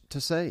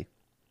to say.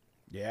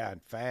 Yeah,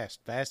 and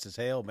fast as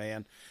hell,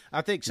 man.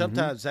 I think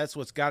sometimes that's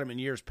what's got them in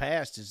years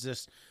past is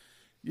just –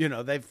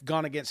 they've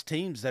gone against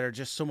teams that are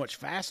just so much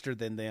faster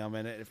than them,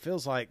 and it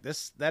feels like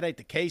that ain't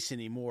the case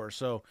anymore.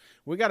 So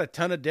we got a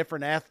ton of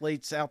different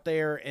athletes out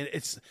there, and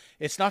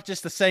it's not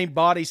just the same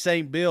body,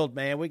 same build,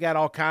 man. We got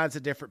all kinds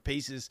of different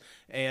pieces,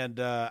 and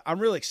I'm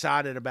really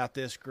excited about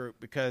this group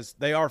because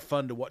they are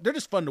fun to watch. They're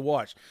just fun to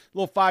watch. A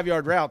little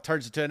 5-yard route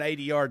turns into an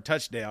 80-yard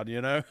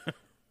touchdown,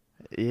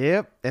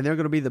 Yep, and they're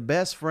going to be the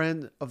best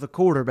friend of the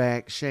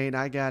quarterback, Shane.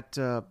 I got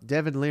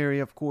Devin Leary,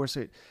 of course.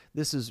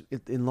 This is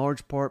in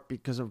large part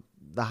because of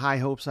the high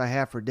hopes I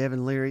have for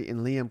Devin Leary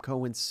in Liam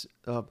Cohen's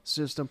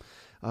system.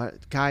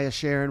 Kaya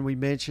Sharon, we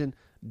mentioned.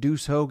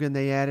 Deuce Hogan,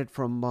 they added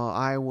from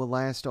Iowa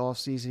last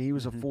offseason. He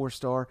was a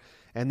 4-star.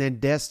 And then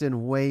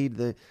Destin Wade,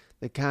 the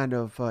kind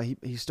of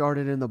he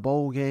started in the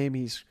bowl game.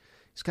 He's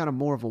kind of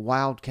more of a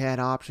wildcat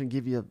option,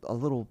 give you a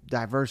little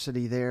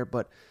diversity there.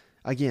 But,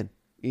 again,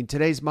 in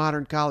today's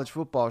modern college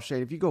football,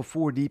 Shane, if you go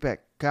 4 deep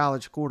at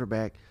college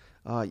quarterback,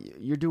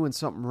 you're doing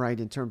something right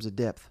in terms of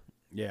depth.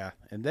 Yeah,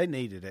 and they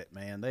needed it,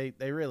 man.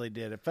 They really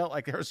did. It felt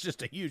like there was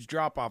just a huge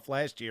drop-off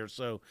last year,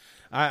 so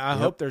I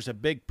hope there's a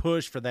big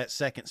push for that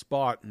second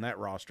spot in that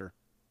roster.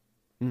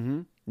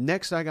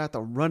 Next, I got the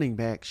running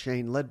back,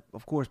 Shane, led,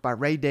 of course, by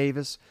Ray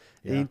Davis,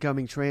 the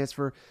incoming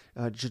transfer.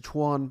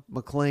 Jatwan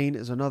McClain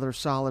is another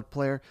solid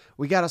player.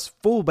 We got us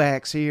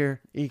fullbacks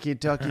here in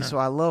Kentucky, so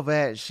I love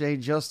that.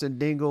 Shane, Justin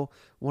Dingle,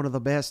 one of the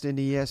best in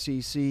the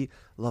SEC.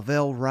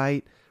 Lavelle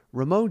Wright.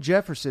 Ramon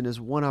Jefferson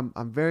is one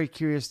I'm very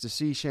curious to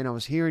see, Shane. I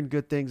was hearing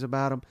good things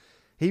about him.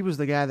 He was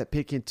the guy that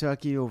picked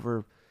Kentucky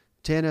over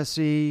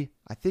Tennessee,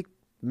 I think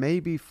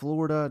maybe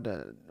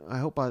Florida. I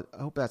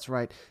hope that's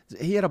right.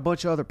 He had a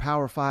bunch of other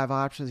Power 5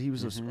 options. He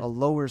was a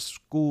lower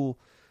school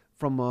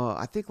from,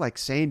 I think, like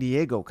San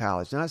Diego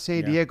College. Not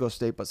San Diego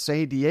State, but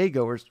San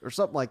Diego or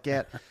something like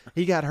that.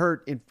 He got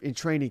hurt in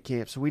training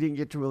camp, so we didn't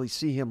get to really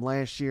see him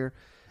last year.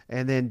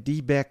 And then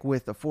D. Beck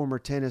with a former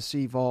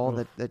Tennessee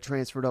Vol that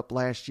transferred up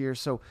last year.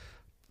 So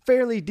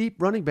fairly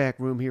deep running back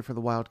room here for the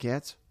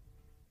Wildcats.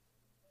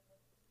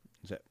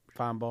 Is that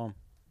Feinbaum?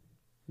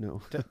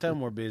 No. Tell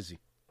them we're busy.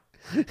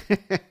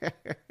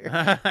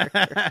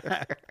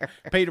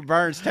 Peter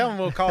Burns, tell him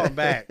we'll call him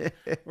back.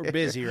 We're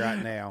busy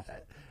right now.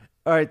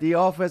 All right, the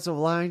offensive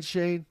line,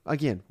 Shane.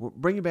 Again, we're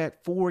bringing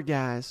back 4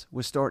 guys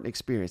with starting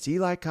experience.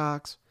 Eli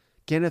Cox,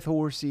 Kenneth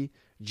Horsey,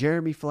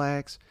 Jeremy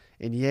Flax,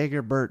 and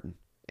Yeager Burton.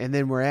 And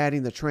then we're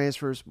adding the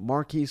transfers,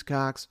 Marquise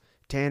Cox,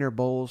 Tanner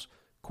Bowles,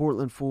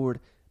 Cortland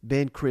Ford,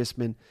 Ben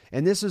Crispin.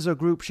 And this is a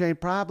group, Shane,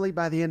 probably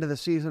by the end of the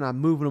season, I'm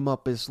moving them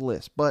up this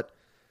list. But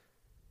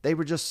they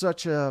were just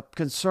such a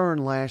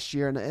concern last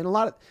year. And a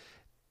lot of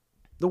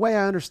the way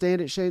I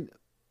understand it, Shane,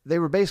 they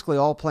were basically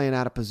all playing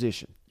out of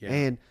position. Yeah.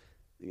 And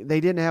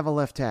they didn't have a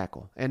left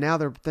tackle. And now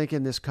they're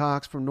thinking this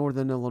Cox from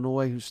Northern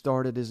Illinois, who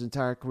started his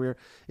entire career,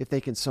 if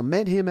they can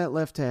cement him at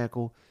left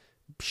tackle,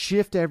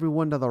 shift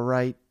everyone to the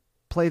right,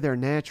 play their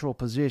natural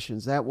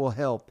positions, that will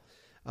help.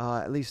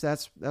 At least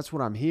that's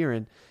what I'm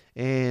hearing.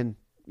 And,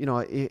 you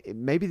know,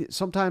 maybe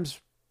sometimes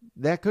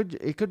it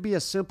could be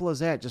as simple as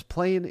that, just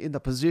playing in the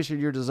position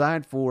you're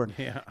designed for.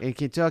 Yeah. And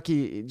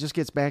Kentucky, it just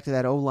gets back to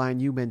that O-line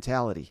U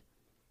mentality.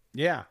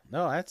 Yeah,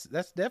 no, that's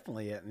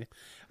definitely it.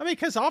 I mean,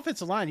 because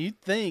offensive line,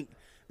 you'd think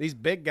these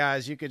big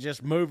guys, you could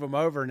just move them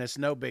over and it's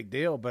no big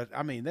deal. But,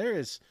 I mean,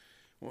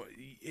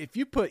 if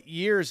you put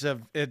years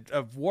of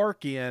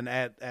work in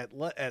at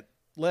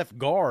left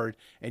guard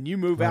and you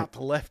move out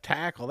to left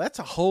tackle, that's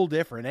a whole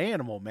different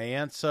animal,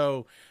 man.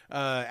 So,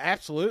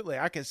 absolutely,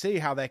 I can see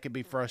how that could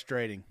be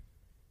frustrating.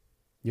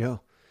 Yeah.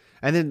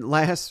 And then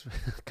last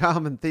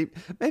common theme,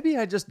 maybe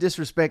I just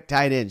disrespect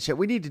tight ends.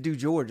 We need to do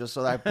Georgia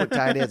so that I put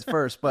tight ends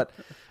first. But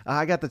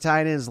I got the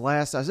tight ends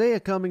last. Isaiah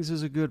Cummings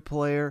is a good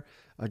player.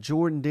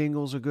 Jordan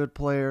Dingle's a good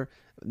player.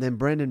 Then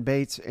Brendan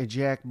Bates and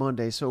Jack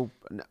Monday. So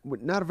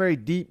not a very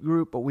deep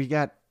group, but we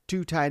got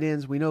 2 tight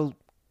ends. We know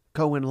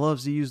Cohen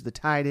loves to use the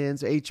tight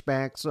ends,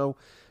 H-back. So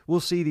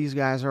we'll see these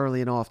guys early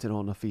and often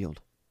on the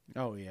field.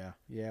 Oh, yeah.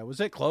 Yeah. Was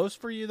it close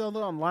for you, though,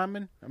 on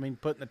linemen? I mean,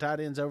 putting the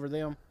tight ends over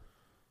them?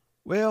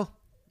 Well,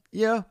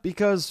 yeah,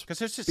 because like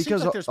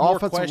there's more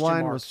offensive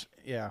line marks.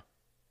 Yeah,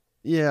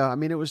 I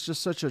mean, it was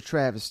just such a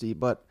travesty.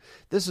 But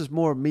this is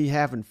more me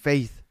having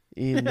faith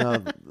in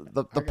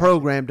the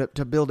program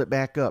to build it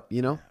back up,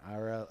 you know?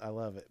 I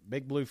love it.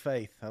 Big blue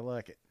faith. I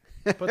like it.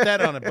 Put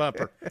that on a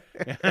bumper.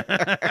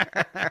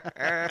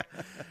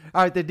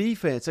 All right, the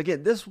defense.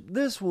 Again,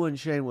 this one,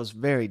 Shane, was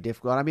very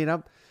difficult. I mean,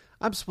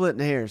 I'm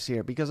splitting hairs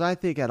here because I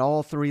think at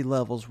all 3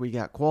 levels we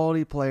got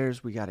quality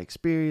players, we got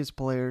experienced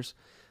players,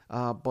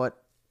 but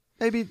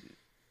maybe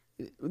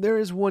there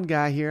is one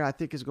guy here I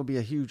think is going to be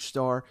a huge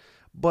star.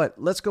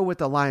 But let's go with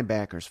the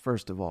linebackers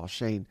first of all,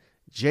 Shane.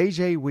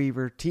 J.J.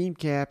 Weaver, team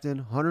captain,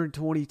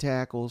 120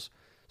 tackles,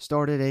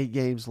 started 8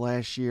 games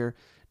last year.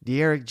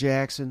 De'Eric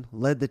Jackson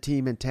led the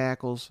team in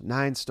tackles,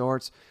 9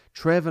 starts.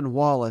 Trevin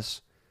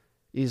Wallace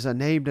is a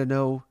name to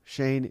know,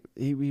 Shane.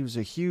 He was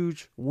a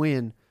huge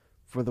win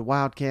for the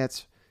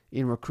Wildcats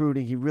in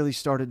recruiting. He really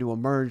started to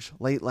emerge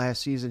late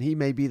last season. He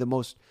may be the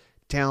most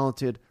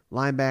talented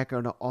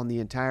linebacker on the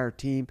entire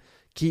team.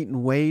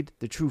 Keaton Wade,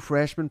 the true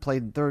freshman,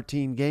 played in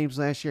 13 games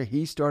last year.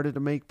 He started to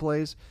make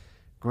plays.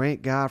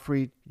 Grant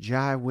Gottfried,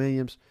 Jai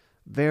Williams,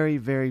 very,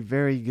 very,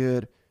 very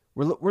good.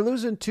 We're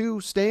losing 2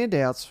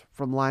 standouts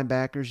from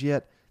linebackers,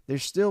 yet they're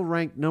still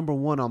ranked number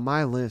 1 on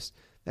my list.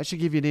 That should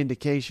give you an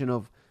indication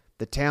of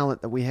the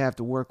talent that we have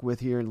to work with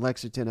here in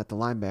Lexington at the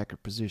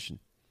linebacker position.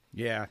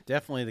 Yeah,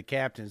 definitely the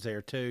captain's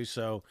there too.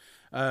 So,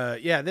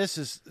 this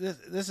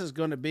is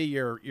going to be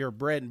your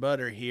bread and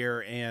butter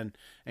here, and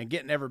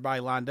getting everybody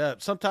lined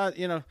up. Sometimes,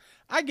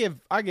 I give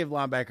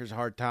linebackers a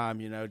hard time,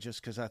 just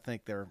because I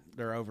think they're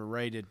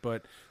overrated.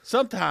 But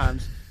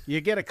sometimes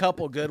you get a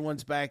couple good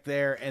ones back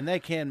there, and they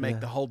can make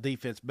the whole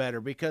defense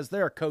better because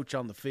they're a coach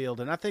on the field,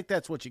 and I think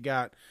that's what you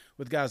got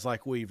with guys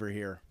like Weaver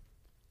here.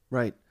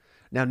 Right.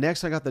 Now,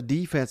 next I got the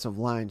defensive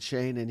line,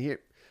 Shane, and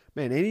here.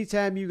 Man,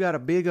 anytime you got a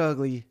big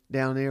ugly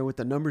down there with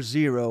the number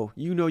 0,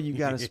 you know you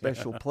got a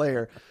special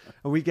player.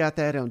 And we got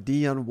that on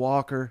Deion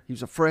Walker. He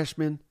was a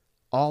freshman,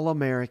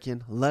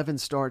 All-American, 11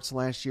 starts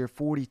last year,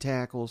 40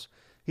 tackles.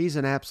 He's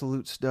an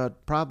absolute stud,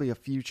 probably a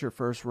future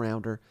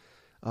first-rounder.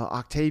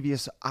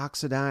 Octavius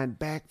Oxidine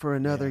back for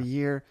another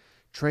year.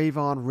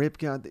 Trayvon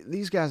Ripka.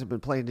 These guys have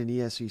been playing in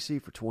the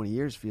SEC for 20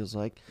 years, feels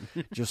like.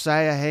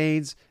 Josiah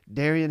Haynes,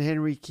 Darian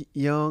Henry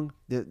Young,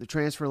 the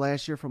transfer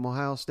last year from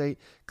Ohio State,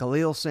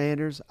 Khalil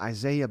Sanders,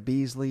 Isaiah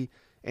Beasley,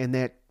 and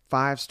that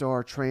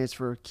 5-star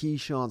transfer,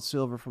 Keyshawn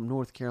Silver from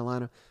North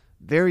Carolina.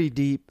 Very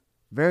deep,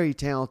 very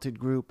talented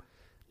group.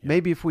 Yeah.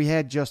 Maybe if we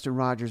had Justin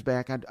Rogers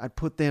back, I'd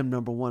put them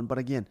number 1. But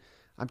again,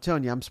 I'm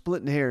telling you, I'm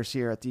splitting hairs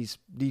here at these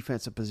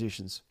defensive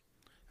positions.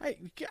 Hey,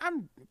 I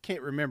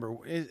can't remember.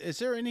 Is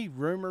there any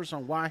rumors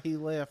on why he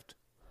left?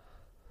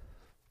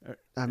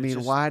 I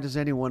mean, why does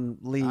anyone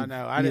leave? I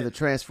know. The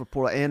transfer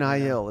portal?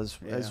 NIL is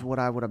what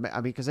I would imagine.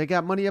 I mean, because they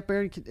got money up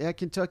there at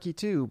Kentucky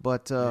too,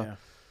 but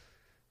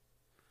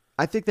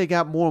I think they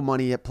got more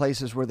money at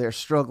places where they're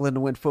struggling to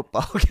win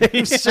football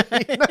games.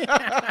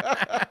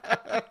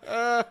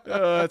 Oh,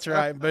 that's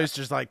right.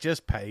 Booster's like,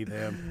 just pay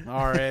them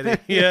already.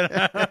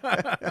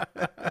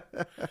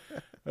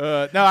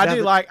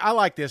 I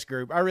like this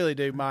group. I really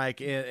do,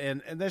 Mike.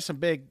 And there's some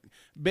big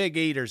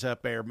eaters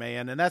up there,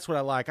 man. And that's what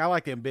I like. I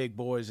like them big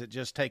boys that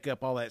just take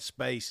up all that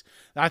space.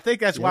 I think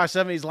that's why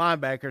some of these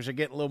linebackers are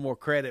getting a little more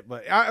credit.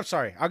 But I'm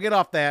sorry, I'll get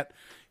off that.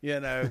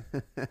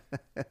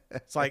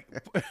 It's like,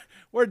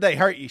 where'd they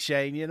hurt you,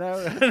 Shane? I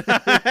don't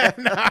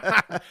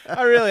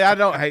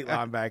hate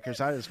linebackers.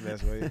 I just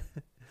mess with you.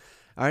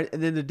 All right,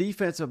 and then the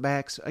defensive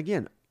backs,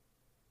 again,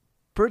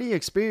 pretty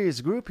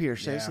experienced group here,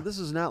 Shane. Yeah. So this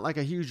is not like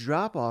a huge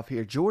drop-off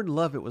here. Jordan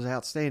Lovett was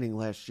outstanding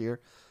last year.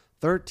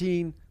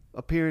 13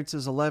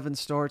 appearances, 11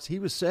 starts. He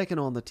was second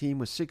on the team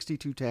with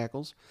 62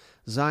 tackles.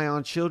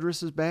 Zion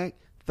Childress is back.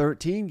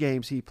 13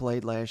 games he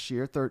played last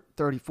year,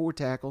 34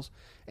 tackles.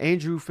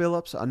 Andrew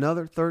Phillips,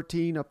 another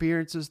 13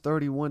 appearances,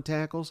 31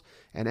 tackles.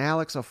 And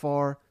Alex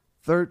Afar,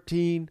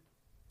 13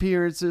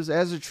 appearances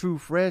as a true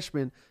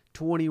freshman,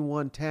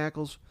 21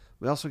 tackles.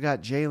 We also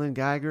got Jalen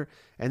Geiger.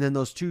 And then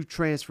those two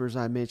transfers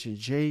I mentioned,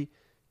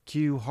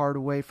 J.Q.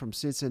 Hardaway from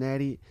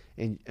Cincinnati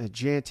and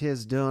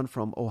Jantez Dunn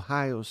from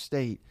Ohio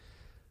State.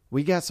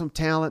 We got some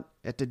talent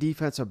at the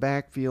defensive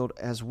backfield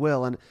as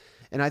well. And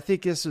I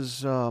think this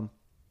is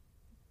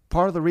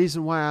part of the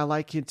reason why I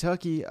like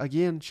Kentucky.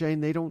 Again, Shane,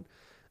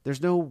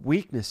 there's no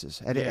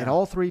weaknesses at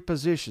all three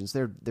positions.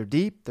 They're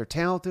deep, they're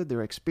talented,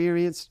 they're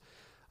experienced.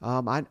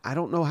 I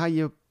don't know how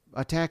you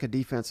attack a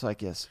defense like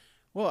this.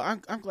 Well,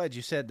 I'm glad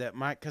you said that,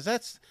 Mike, because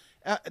that's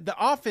the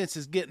offense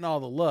is getting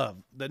all the love.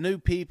 The new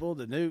people,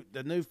 the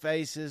new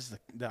faces,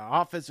 the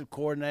offensive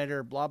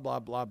coordinator, blah blah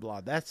blah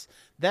blah. That's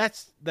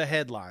the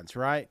headlines,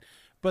 right?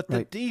 But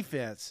the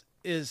defense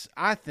is,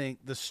 I think,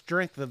 the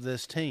strength of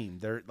this team.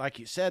 They're, like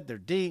you said, they're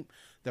deep,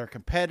 they're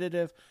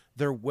competitive,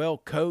 they're well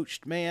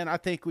coached. Man, I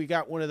think we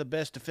got one of the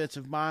best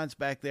defensive minds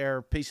back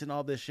there piecing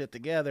all this shit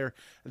together.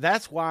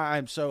 That's why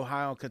I'm so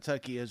high on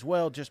Kentucky as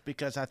well, just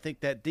because I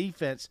think that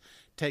defense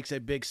takes a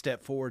big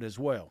step forward as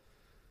well.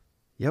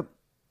 Yep.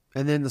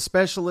 And then the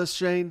specialist,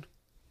 Shane,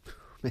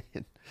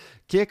 man,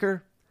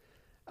 kicker.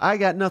 I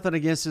got nothing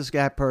against this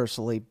guy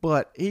personally,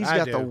 but he's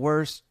got the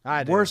worst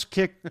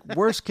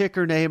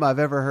kicker name I've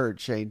ever heard,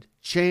 Shane.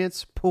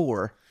 Chance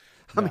Poor.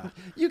 I mean,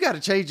 you got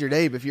to change your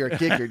name if you're a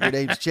kicker. Your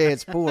name's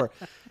Chance Poor.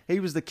 He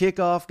was the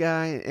kickoff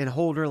guy and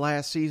holder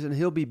last season.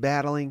 He'll be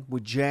battling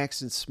with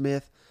Jackson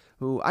Smith,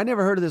 who I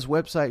never heard of this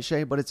website,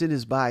 Shane, but it's in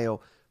his bio.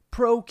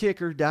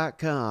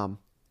 ProKicker.com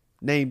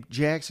named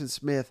Jackson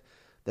Smith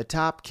the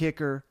top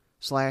kicker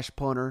 /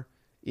 punter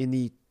in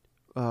the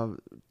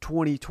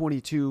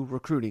 2022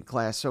 recruiting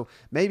class. So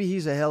maybe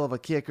he's a hell of a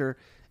kicker.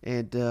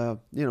 And,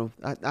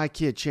 I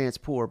kid Chance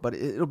Poor, but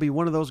it'll be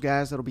one of those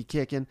guys that'll be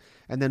kicking.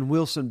 And then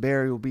Wilson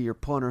Berry will be your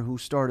punter who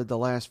started the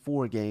last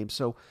 4 games.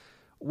 So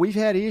we've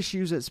had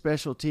issues at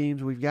special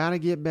teams. We've got to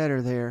get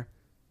better there.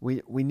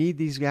 We need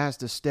these guys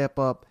to step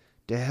up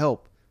to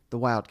help the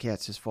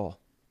Wildcats this fall.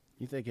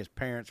 You think his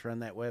parents run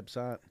that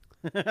website?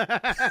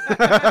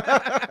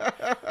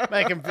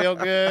 Make him feel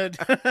good.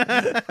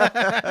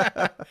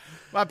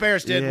 My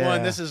parents did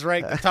one. This is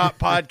ranked the top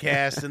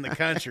podcast in the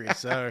country.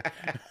 So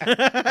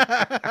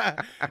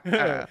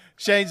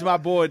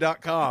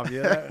shanesmyboy.com.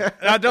 Yeah.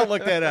 Now, don't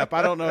look that up.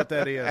 I don't know what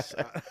that is.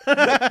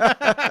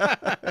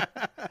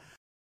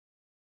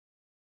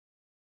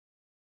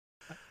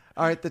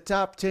 All right, the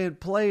top 10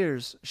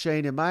 players,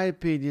 Shane, in my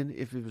opinion,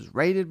 if it was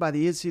rated by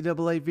the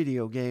NCAA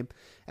video game,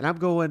 and I'm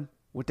going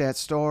with that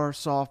star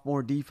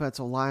sophomore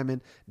defensive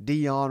lineman,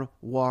 Deion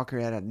Walker,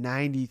 at a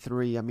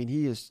 93. I mean,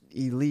 he is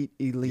elite.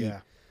 Yeah.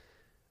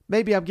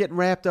 Maybe I'm getting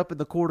wrapped up in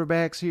the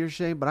quarterbacks here,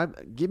 Shane,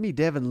 but give me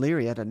Devin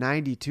Leary at a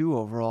 92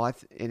 overall.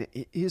 And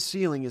his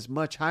ceiling is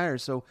much higher,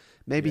 so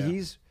maybe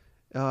he's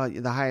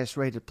the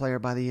highest-rated player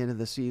by the end of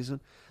the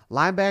season.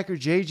 Linebacker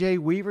J.J.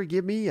 Weaver,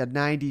 give me a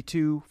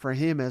 92 for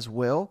him as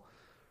well.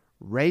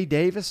 Ray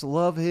Davis,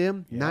 love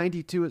him,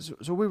 92.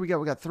 So we got?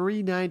 We got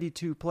 3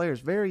 92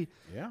 players.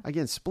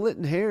 Again,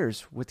 splitting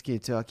hairs with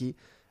Kentucky.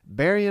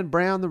 Barrion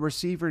Brown, the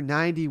receiver,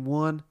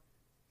 91.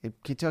 And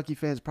Kentucky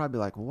fans probably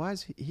like, well, why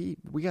is he?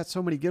 We got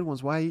so many good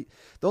ones. Why?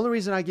 The only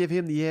reason I give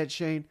him the edge,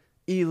 Shane,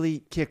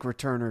 elite kick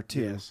returner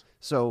too. Yes.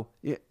 So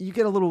you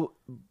get a little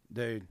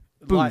boost,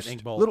 lightning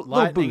bolt, little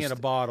lightning boost in a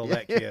bottle.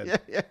 That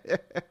kid.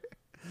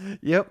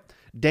 Yep.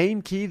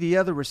 Dane Key, the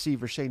other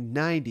receiver, Shane,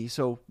 90.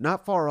 So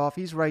not far off.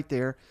 He's right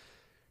there.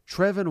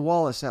 Trevin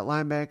Wallace, that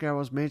linebacker I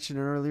was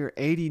mentioning earlier,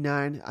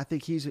 89. I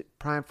think he's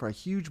primed for a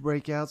huge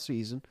breakout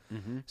season.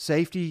 Mm-hmm.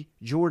 Safety,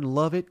 Jordan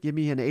Lovett, give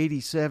me an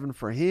 87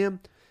 for him.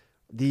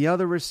 The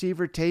other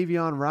receiver,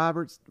 Tavion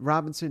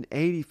Robinson,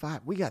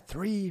 85. We got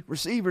 3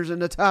 receivers in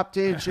the top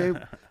 10,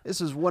 Shane.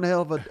 This is one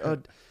hell of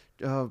a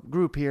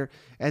group here.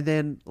 And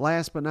then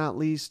last but not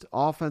least,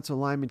 offensive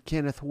lineman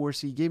Kenneth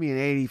Horsey. Give me an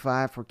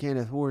 85 for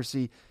Kenneth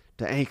Horsey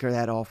to anchor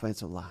that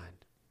offensive line.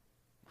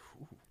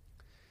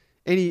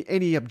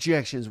 Any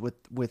objections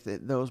with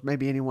it, those?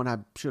 Maybe anyone I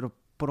should have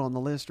put on the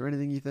list or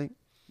anything you think?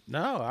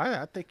 No,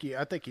 I think you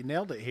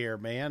nailed it here,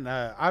 man.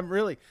 I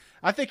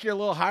think you're a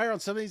little higher on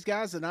some of these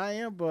guys than I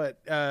am, but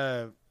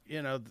I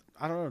don't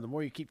know. The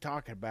more you keep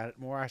talking about it,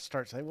 the more I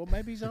start saying, well,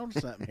 maybe he's on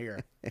something here.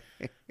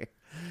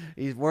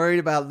 He's worried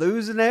about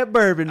losing that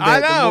bourbon bet. I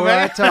know, the more man.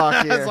 I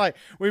talk here. It's like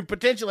we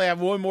potentially have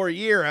one more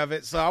year of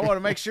it, so I want to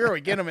make sure we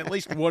get them at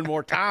least one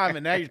more time.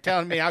 And now you're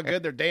telling me how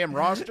good their damn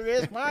roster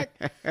is, Mike?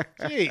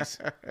 Jeez.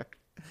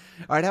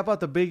 All right, how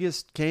about the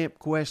biggest camp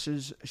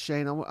questions,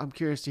 Shane? I'm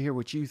curious to hear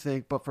what you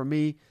think, but for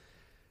me,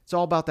 it's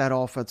all about that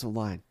offensive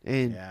line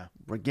and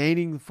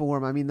regaining the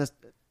form. I mean,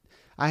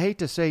 I hate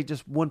to say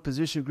just one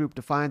position group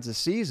defines a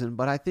season,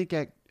 but I think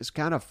it's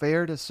kind of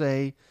fair to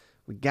say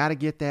We got to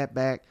get that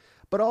back.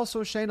 But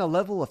also, Shane, a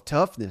level of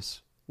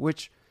toughness,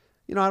 which,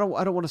 I don't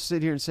want to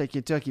sit here and say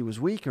Kentucky was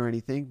weak or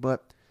anything,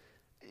 but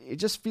it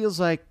just feels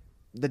like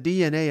the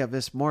DNA of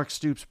this Mark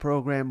Stoops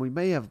program, we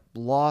may have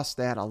lost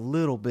that a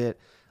little bit,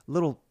 a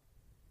little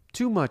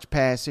too much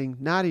passing,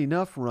 not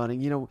enough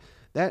running.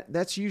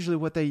 That's usually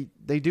what they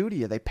do to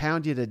you. They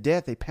pound you to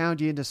death. They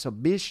pound you into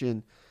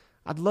submission.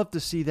 I'd love to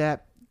see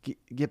that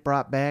get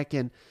brought back.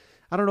 And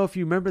I don't know if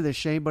you remember this,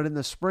 Shane, but in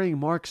the spring,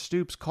 Mark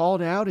Stoops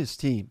called out his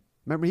team.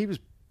 Remember, he was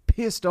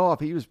pissed off.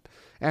 He was,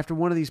 after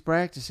one of these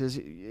practices,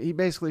 he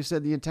basically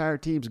said the entire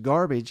team's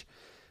garbage.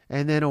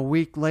 And then a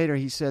week later,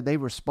 he said they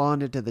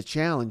responded to the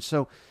challenge.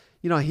 So,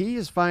 he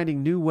is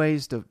finding new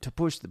ways to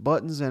push the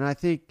buttons. And I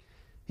think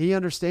he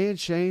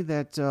understands, Shane,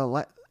 that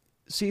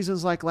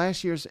seasons like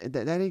last year's,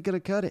 that ain't going to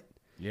cut it.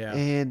 Yeah.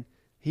 And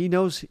he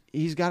knows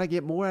he's got to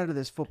get more out of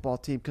this football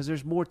team because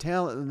there's more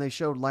talent than they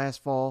showed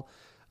last fall.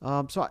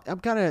 So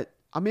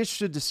I'm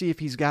interested to see if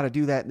he's got to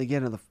do that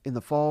again in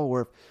the fall,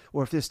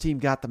 or if this team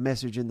got the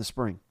message in the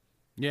spring.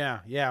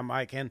 Yeah,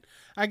 Mike. And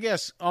I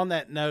guess on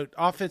that note,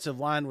 offensive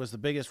line was the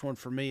biggest one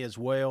for me as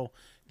well.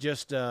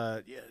 Just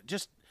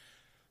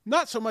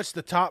not so much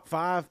the top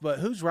five, but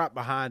who's right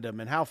behind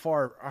them and how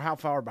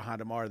far behind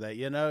them are they?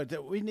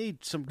 That we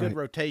need some good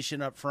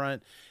rotation up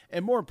front,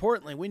 and more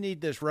importantly, we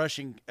need this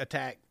rushing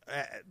attack,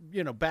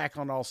 back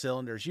on all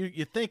cylinders.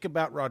 You think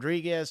about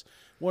Rodriguez,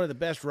 one of the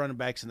best running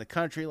backs in the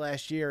country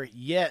last year,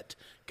 yet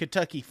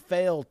Kentucky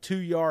failed 2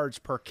 yards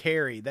per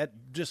carry. That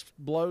just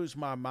blows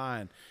my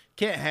mind.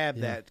 Can't have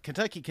that.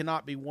 Kentucky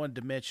cannot be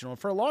one-dimensional. And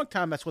for a long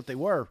time, that's what they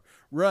were,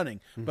 running.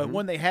 Mm-hmm. But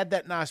when they had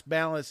that nice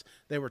balance,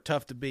 they were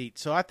tough to beat.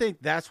 So I think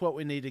that's what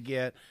we need to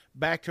get,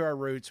 back to our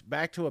roots,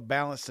 back to a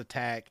balanced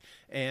attack,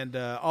 and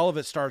all of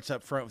it starts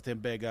up front with them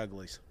big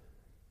uglies.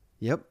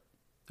 Yep.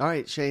 All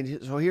right,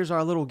 Shane, so here's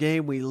our little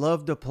game we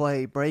love to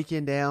play,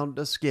 breaking down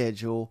the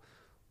schedule.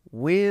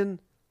 Win,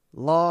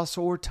 loss,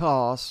 or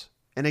toss.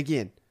 And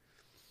again,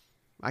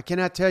 I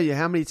cannot tell you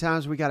how many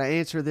times we got to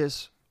answer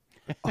this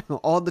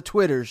on the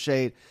Twitter,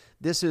 Shane.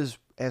 This is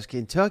as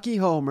Kentucky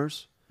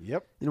homers.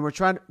 Yep. We're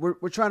trying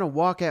to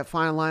walk that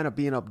fine line of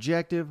being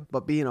objective,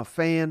 but being a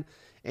fan,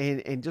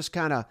 and just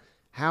kind of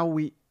how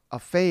a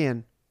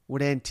fan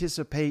would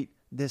anticipate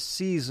this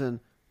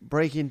season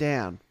breaking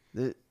down.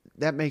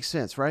 That makes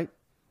sense, right?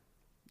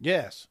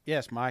 Yes,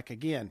 Mike.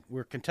 Again,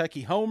 we're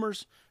Kentucky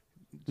homers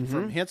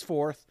from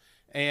henceforth.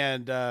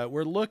 And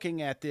we're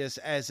looking at this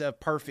as a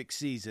perfect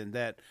season,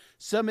 that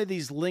some of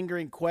these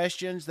lingering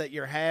questions that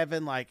you're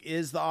having, like,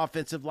 is the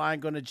offensive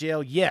line going to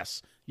gel?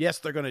 Yes,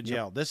 they're going to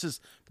gel. Yep. This is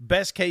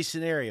best case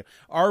scenario.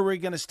 Are we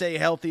going to stay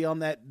healthy on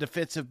that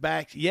defensive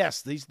back?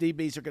 Yes, these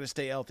DBs are going to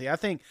stay healthy. I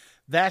think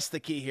that's the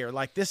key here.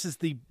 Like, this is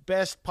the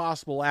best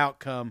possible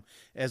outcome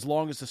as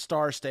long as the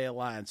stars stay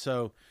aligned.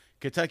 So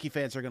Kentucky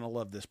fans are going to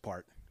love this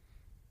part.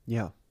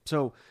 Yeah.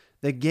 So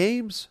the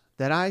games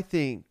that I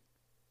think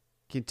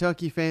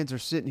Kentucky fans are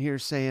sitting here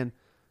saying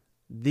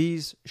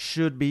these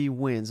should be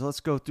wins. Let's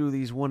go through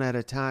these one at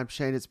a time,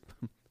 Shane.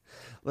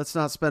 Let's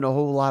not spend a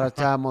whole lot of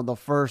time on the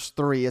first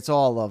three. It's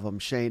all of them,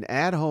 Shane.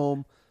 At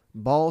home,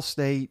 Ball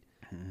State,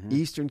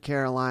 Eastern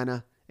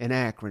Carolina, and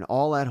Akron,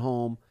 all at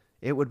home.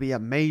 It would be a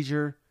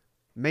major,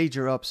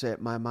 major upset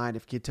in my mind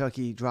if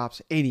Kentucky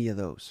drops any of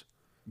those.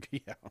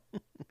 Yeah.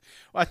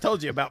 Well, I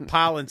told you about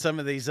piling some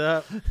of these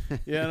up,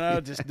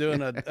 just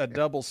doing a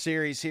double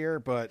series here,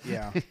 but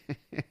yeah,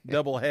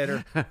 double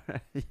header.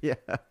 Yeah.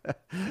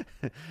 All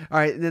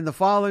right. And then the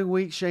following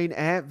week, Shane,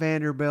 at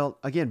Vanderbilt.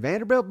 Again,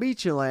 Vanderbilt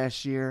beat you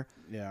last year.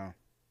 Yeah.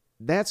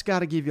 That's got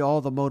to give you all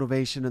the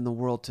motivation in the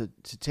world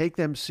to take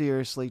them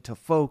seriously, to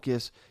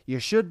focus. You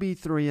should be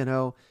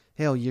 3-0.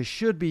 Hell, you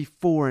should be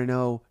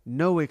 4-0.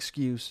 No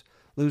excuse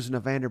losing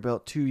to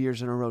Vanderbilt 2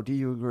 years in a row. Do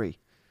you agree?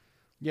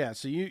 Yeah,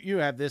 so you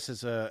have this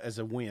as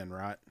a win,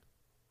 right?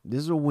 This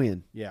is a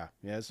win. Yeah,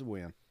 it's a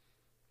win.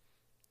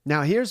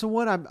 Now, here's the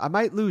one I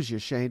might lose you,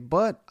 Shane,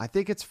 but I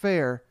think it's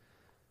fair.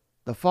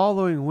 The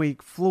following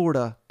week,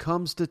 Florida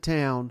comes to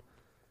town.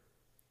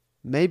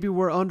 Maybe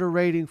we're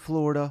underrating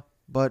Florida,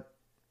 but,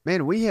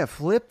 man, we have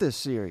flipped this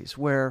series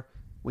where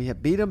we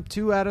have beat them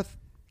 2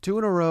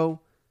 in a row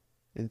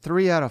and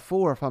 3 out of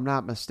 4, if I'm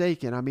not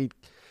mistaken. I mean,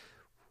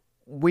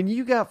 when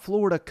you got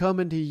Florida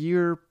coming to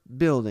your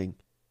building,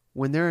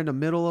 when they're in the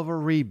middle of a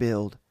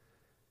rebuild,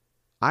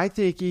 I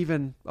think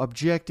even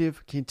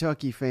objective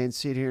Kentucky fans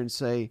sit here and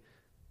say,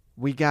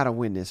 we got to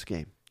win this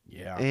game.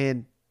 Yeah.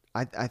 And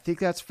I think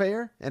that's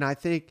fair. And I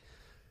think,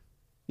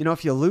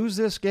 if you lose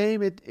this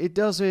game, it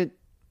doesn't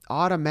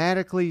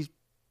automatically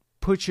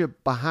put you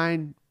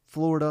behind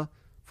Florida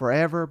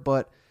forever.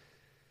 But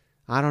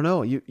I don't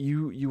know.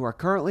 You are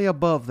currently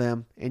above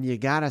them, and you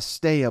got to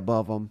stay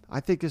above them.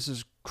 I think this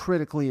is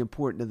critically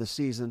important to the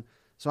season.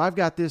 So I've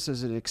got this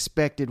as an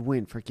expected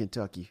win for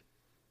Kentucky.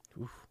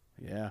 Oof,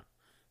 yeah.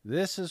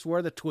 This is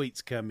where the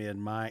tweets come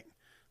in, Mike.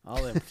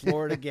 All them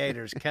Florida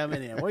Gators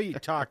coming in. What are you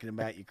talking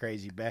about, you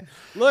crazy bag?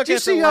 Look, did you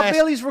see how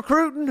Billy's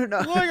recruiting? No.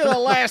 Look at the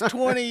last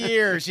 20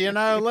 years,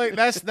 Look,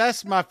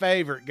 that's my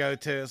favorite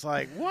go-to. It's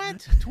like,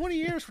 what? 20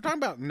 years? We're talking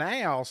about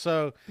now.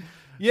 So,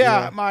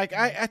 Yeah, Mike,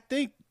 I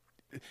think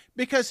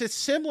because it's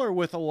similar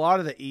with a lot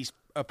of the East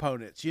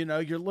opponents. You know,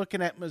 you're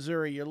looking at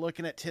Missouri, you're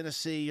looking at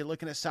Tennessee, you're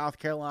looking at South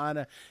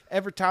Carolina.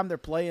 Every time they're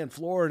playing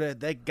Florida,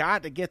 they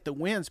got to get the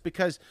wins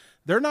because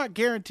they're not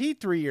guaranteed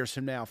 3 years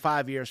from now,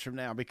 5 years from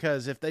now.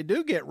 Because if they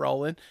do get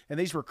rolling and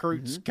these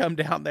recruits come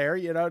down there,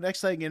 you know, next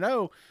thing you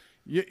know,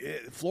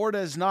 Florida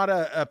is not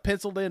a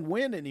penciled-in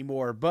win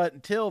anymore. But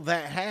until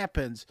that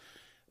happens,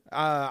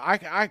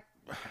 I've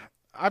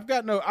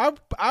got no.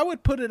 I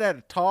would put it at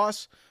a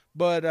toss.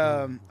 But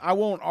I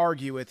won't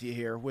argue with you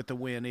here with the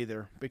win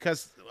either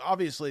because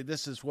obviously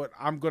this is what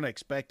I'm going to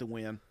expect to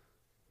win.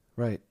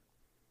 Right.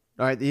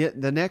 All right.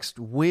 The next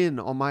win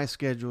on my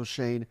schedule,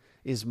 Shane,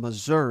 is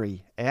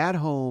Missouri at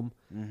home.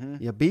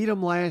 You beat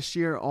them last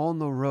year on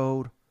the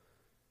road.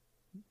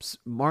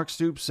 Mark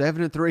Stoops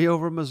 7-3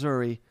 over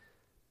Missouri.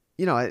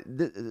 You know,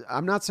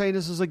 I'm not saying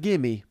this is a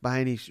gimme by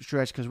any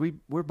stretch because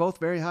we're both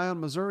very high on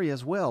Missouri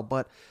as well.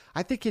 But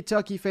I think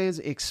Kentucky fans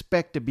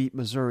expect to beat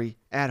Missouri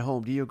at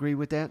home. Do you agree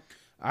with that?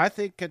 I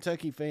think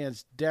Kentucky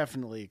fans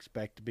definitely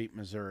expect to beat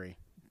Missouri.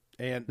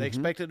 And they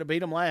expected to beat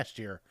them last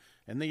year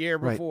and the year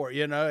before. Right.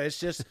 You know, it's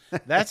just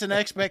that's an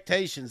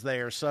expectations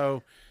there.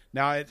 So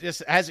now it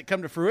just hasn't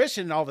come to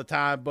fruition all the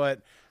time.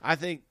 But I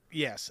think,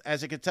 yes,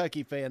 as a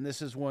Kentucky fan,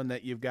 this is one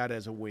that you've got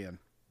as a win.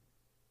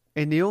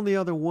 And the only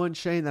other one,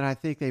 Shane, that I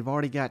think they've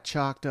already got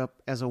chalked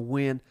up as a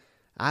win,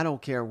 I don't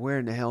care where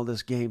in the hell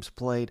this game's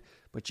played,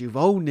 but you've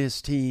owned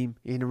this team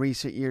in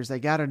recent years. They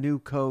got a new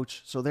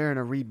coach, so they're in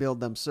a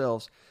rebuild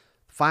themselves.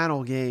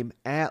 Final game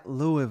at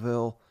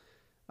Louisville.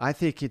 I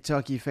think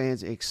Kentucky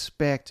fans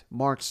expect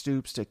Mark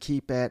Stoops to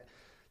keep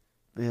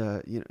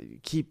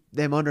keep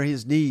them under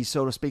his knees,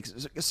 so to speak.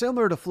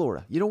 Similar to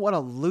Florida. You don't want to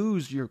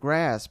lose your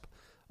grasp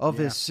of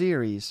this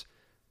series,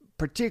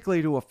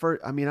 particularly to a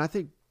first. I mean, I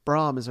think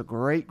Braum is a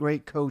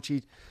great coach.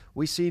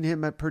 We seen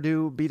him at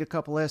Purdue beat a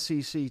couple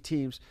SEC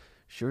teams.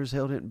 Sure as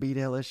hell didn't beat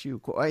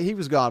LSU. He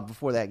was gone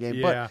before that game.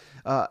 Yeah.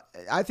 But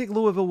I think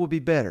Louisville will be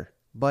better.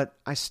 But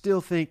I still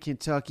think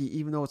Kentucky,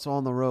 even though it's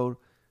on the road,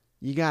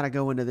 you got to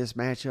go into this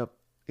matchup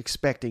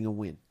expecting a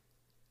win.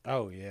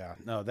 Oh, yeah.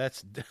 No,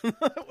 that's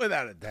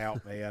without a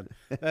doubt, man.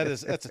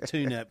 That's a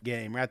tune-up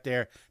game right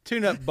there.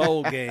 Tune-up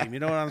bowl game. You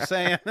know what I'm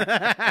saying?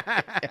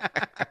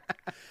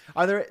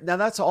 Now,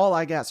 that's all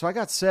I got. So I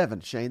got 7,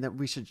 Shane, that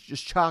we should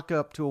just chalk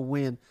up to a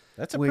win.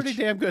 That's a pretty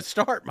damn good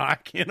start,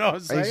 Mike. You know what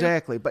I'm saying?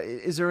 Exactly. But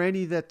is there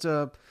any that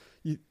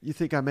you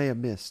think I may have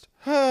missed?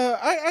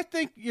 I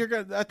think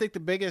I think the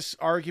biggest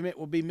argument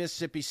will be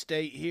Mississippi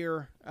State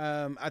here.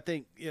 I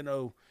think, you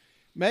know,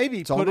 maybe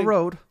it's on the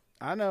road.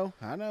 I know.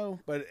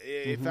 But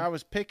if I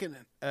was picking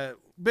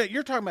but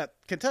you're talking about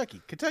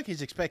Kentucky.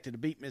 Kentucky's expected to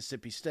beat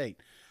Mississippi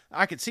State.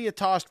 I could see a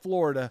tossed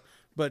Florida,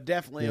 but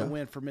definitely a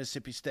win for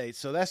Mississippi State.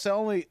 So that's the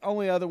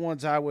only other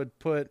ones I would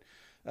put,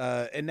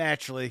 and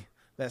naturally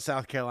that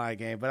South Carolina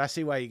game. But I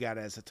see why you got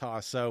it as a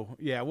toss. So,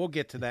 yeah, we'll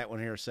get to that one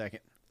here in a second.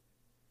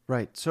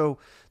 Right. So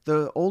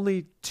the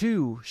only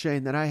 2,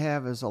 Shane, that I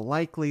have is a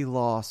likely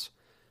loss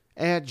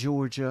at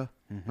Georgia.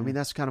 I mean,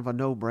 that's kind of a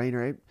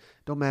no-brainer. It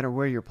don't matter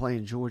where you're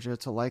playing Georgia.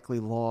 It's a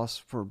likely loss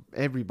for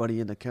everybody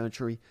in the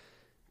country.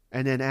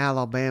 And then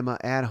Alabama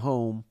at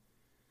home,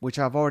 which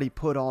I've already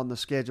put on the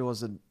schedule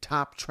as a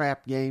top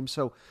trap game.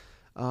 So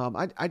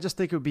I just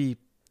think it'd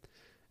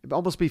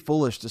almost be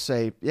foolish to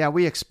say, yeah,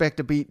 we expect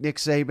to beat Nick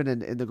Saban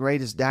and the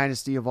greatest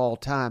dynasty of all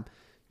time.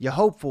 You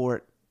hope for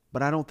it,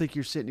 but I don't think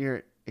you're sitting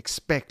here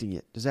expecting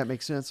it. Does that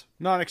make sense?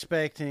 Not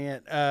expecting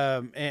it,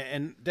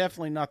 and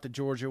definitely not the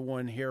Georgia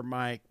one here,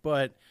 Mike.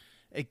 But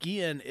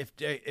again, if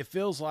it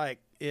feels like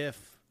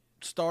if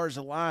stars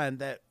align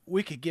that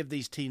we could give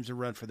these teams a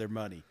run for their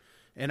money.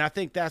 And I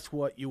think that's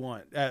what you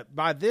want.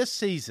 By this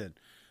season,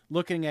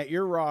 looking at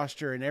your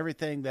roster and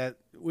everything that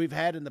we've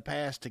had in the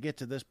past to get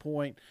to this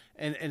point,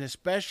 and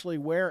especially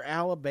where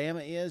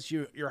Alabama is,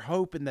 you're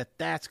hoping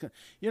that's going to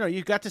 – you know,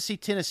 you got to see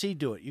Tennessee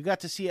do it. You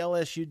got to see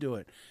LSU do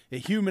it.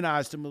 It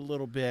humanized them a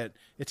little bit.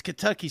 It's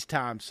Kentucky's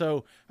time.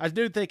 So I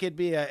do think it'd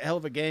be a hell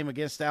of a game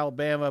against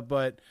Alabama,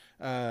 but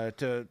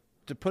to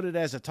put it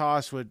as a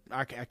toss,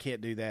 I can't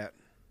do that.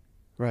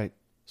 Right.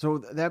 So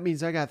that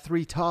means I got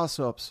 3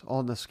 toss-ups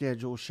on the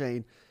schedule,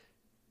 Shane.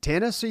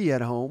 Tennessee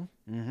at home.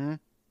 Mm-hmm.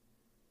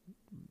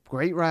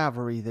 Great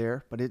rivalry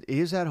there, but it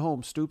is at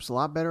home. Stoops a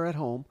lot better at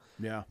home.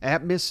 Yeah.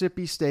 At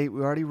Mississippi State,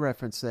 we already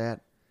referenced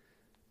that.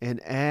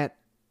 And at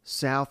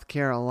South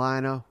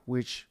Carolina,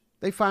 which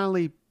they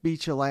finally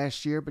beat you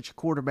last year, but your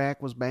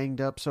quarterback was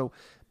banged up. So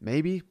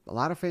maybe a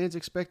lot of fans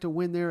expect to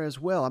win there as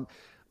well.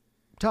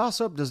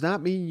 Toss-up does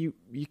not mean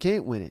you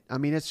can't win it. I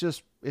mean, it's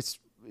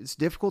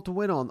difficult to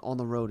win on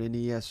the road in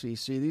the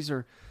SEC. These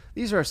are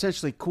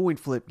essentially coin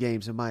flip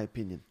games, in my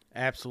opinion.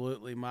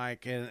 Absolutely,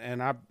 Mike,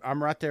 and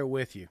I'm right there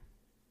with you.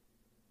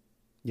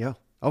 Yeah.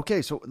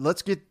 Okay, so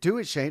let's get to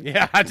it, Shane.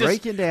 Yeah,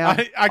 breaking down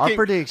our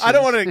predictions. I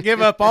don't want to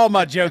give up all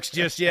my jokes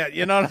just yet.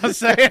 You know what I'm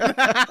saying?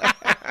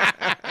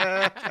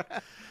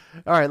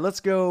 All right,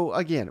 let's go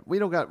again.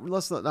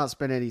 Let's not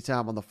spend any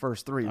time on the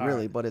first 3, all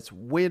really, right. But it's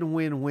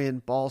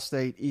win, Ball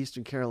State,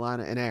 Eastern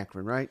Carolina, and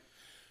Akron, right?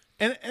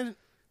 And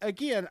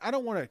again, I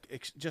don't want to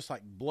just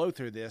like blow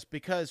through this,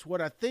 because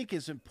what I think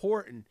is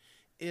important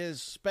is,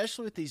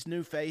 especially with these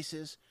new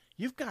faces,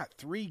 you've got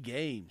 3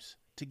 games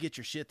to get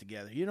your shit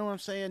together. You know what I'm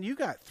saying? You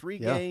got 3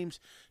 games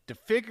to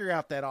figure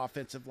out that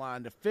offensive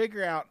line, to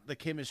figure out the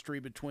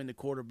chemistry between the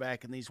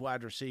quarterback and these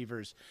wide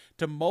receivers,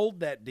 to mold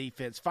that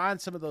defense,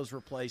 find some of those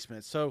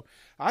replacements. So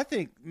I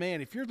think,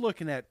 man, if you're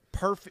looking at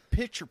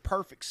picture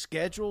perfect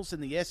schedules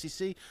in the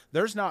SEC,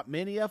 there's not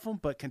many of them,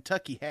 but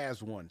Kentucky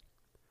has one.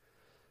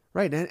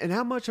 Right, and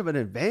how much of an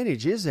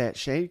advantage is that,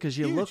 Shane? Because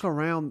you look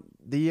around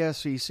the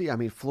SEC. I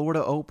mean,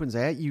 Florida opens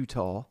at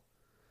Utah,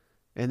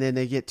 and then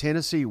they get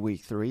Tennessee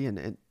week 3,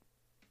 and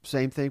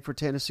same thing for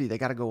Tennessee. They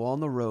got to go on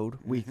the road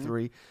week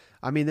 3.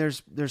 I mean,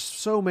 there's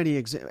so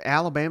many.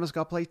 Alabama's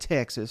got to play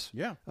Texas.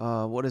 Yeah.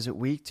 What is it,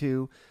 week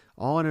 2?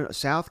 On in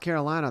South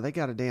Carolina, they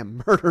got a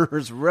damn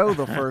murderer's row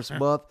the first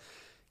month.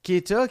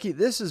 Kentucky,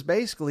 this is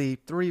basically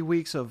 3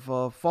 weeks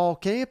of fall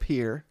camp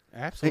here.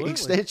 Absolutely.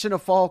 Extension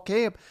of fall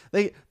camp.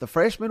 The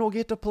freshmen will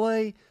get to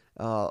play.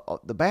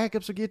 The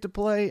backups will get to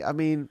play. I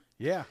mean,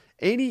 yeah.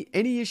 Any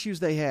issues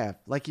they have,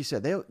 like you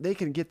said, they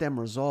can get them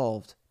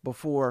resolved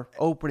before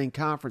opening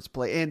conference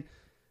play. And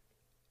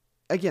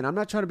again, I'm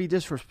not trying to be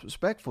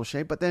disrespectful,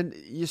 Shane, but then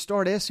you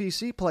start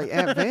SEC play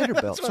at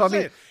Vanderbilt. So I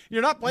mean,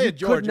 you're not playing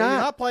Georgia, you're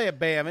not playing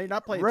Bama, you're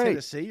not playing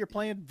Tennessee, you're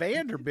playing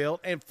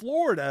Vanderbilt and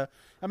Florida.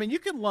 I mean, you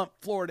can lump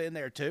Florida in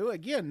there too.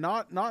 Again,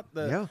 not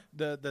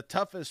the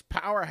toughest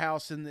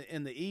powerhouse in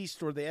the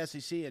East or the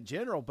SEC in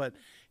general, but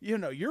you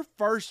know, your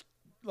first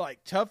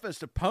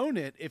toughest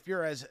opponent, if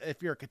you're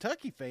a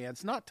Kentucky fan,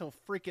 it's not till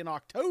freaking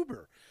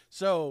October.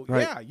 So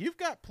yeah, you've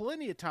got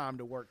plenty of time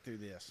to work through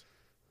this.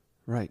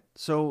 Right.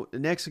 So the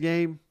next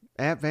game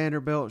at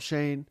Vanderbilt,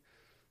 Shane,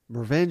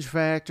 revenge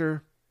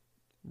factor.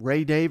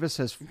 Ray Davis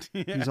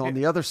he's on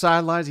the other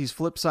sidelines. He's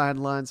flipped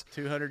sidelines.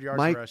 200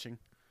 yards rushing.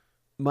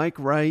 Mike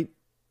Wright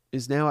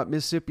is now at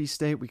Mississippi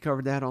State. We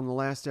covered that on the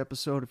last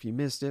episode if you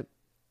missed it.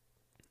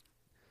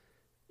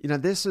 You know,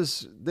 this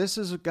is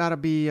got to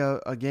be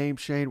a game,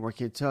 Shane, where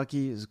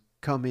Kentucky has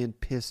come in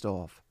pissed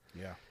off.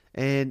 Yeah.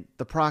 And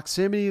the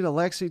proximity to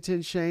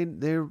Lexington, Shane,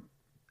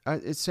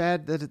 it's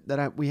sad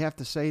that we have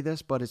to say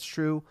this, but it's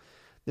true.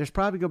 There's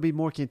probably going to be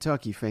more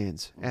Kentucky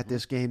fans at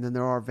this game than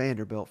there are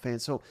Vanderbilt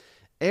fans. So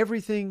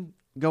everything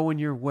going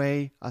your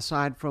way,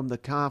 aside from the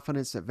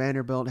confidence that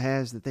Vanderbilt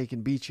has that they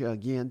can beat you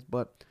again.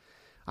 But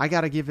I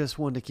got to give this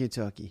one to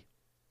Kentucky.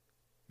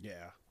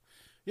 Yeah.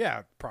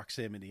 Yeah,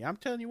 proximity. I'm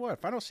telling you what,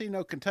 if I don't see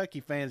no Kentucky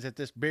fans at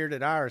this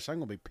Bearded Irish, I'm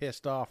going to be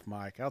pissed off,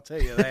 Mike. I'll tell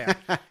you that.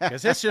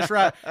 Because it's just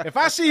right. If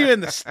I see you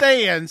in the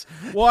stands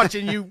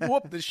watching you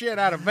whoop the shit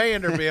out of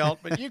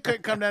Vanderbilt, but you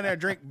couldn't come down there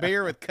and drink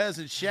beer with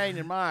cousins Shane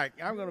and Mike,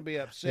 I'm going to be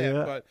upset.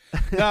 Yeah. But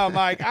no,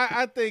 Mike,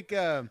 I think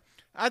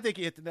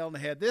you hit the nail on the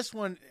head. This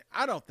one,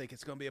 I don't think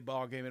it's going to be a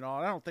ball game at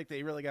all. I don't think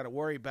they really got to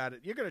worry about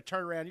it. You're going to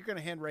turn around. You're going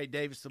to hand Ray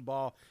Davis the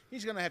ball.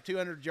 He's going to have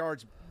 200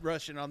 yards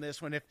rushing on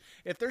this one.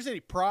 If there's any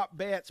prop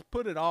bets,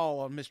 put it all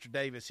on Mr.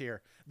 Davis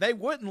here. They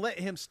wouldn't let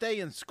him stay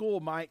in school,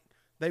 Mike.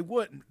 They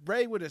wouldn't.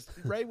 Ray would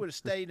have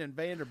stayed in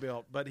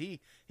Vanderbilt, but he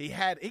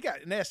got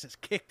in essence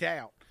kicked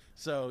out.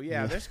 So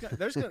yeah,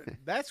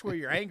 that's where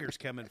your anger's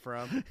coming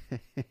from.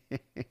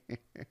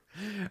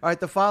 All right,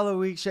 the following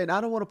week, Shane,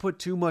 I don't want to put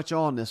too much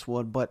on this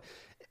one, but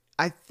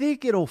I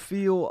think it'll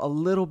feel a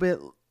little bit.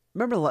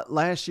 Remember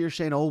last year,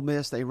 Shane, Ole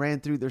Miss, they ran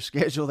through their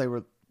schedule. They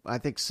were, I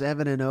think,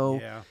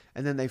 7-0,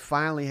 and then they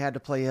finally had to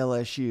play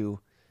LSU,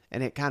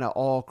 and it kind of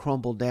all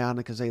crumbled down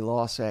because they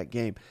lost that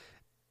game.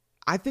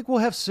 I think we'll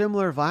have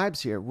similar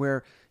vibes here,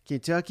 where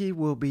Kentucky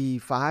will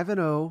be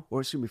 5-0, or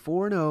excuse me,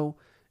 4-0.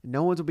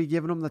 No one's will be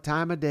giving them the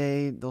time of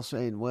day. They'll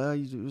say, well,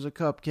 it was a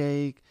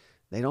cupcake.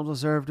 They don't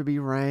deserve to be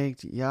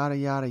ranked, yada,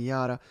 yada,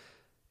 yada.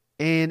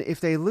 And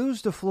if they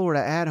lose to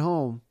Florida at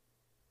home,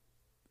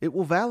 it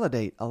will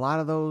validate a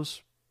lot of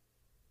those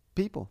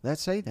people that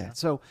say that. Yeah.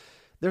 So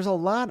there's a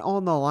lot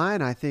on the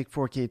line, I think,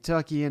 for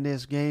Kentucky in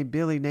this game.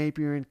 Billy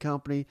Napier and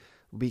company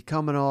will be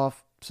coming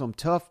off some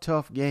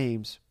tough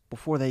games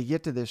before they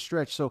get to this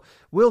stretch. So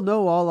we'll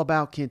know all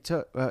about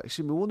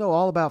we'll know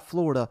all about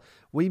Florida.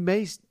 We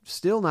may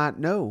still not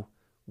know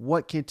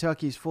what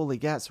Kentucky's fully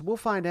got. So we'll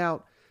find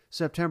out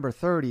September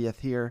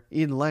 30th here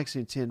in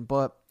Lexington.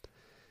 But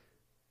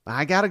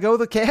I got to go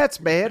the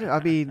Cats, man. I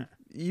mean,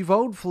 you've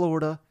owned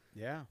Florida.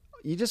 Yeah.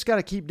 You just got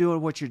to keep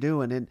doing what you're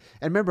doing. And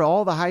remember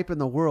all the hype in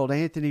the world.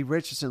 Anthony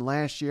Richardson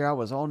last year, I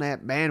was on that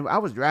I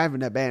was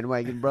driving that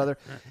bandwagon, brother.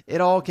 It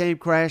all came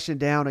crashing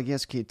down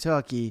against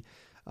Kentucky.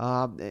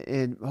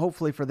 And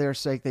hopefully for their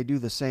sake, they do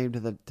the same to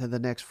the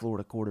next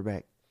Florida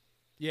quarterback.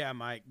 Yeah,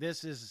 Mike,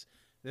 this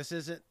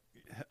isn't,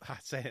 I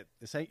say it,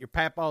 this ain't your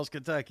Papaw's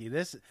Kentucky.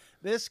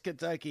 This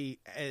Kentucky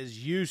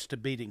is used to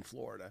beating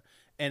Florida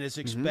and is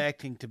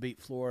expecting to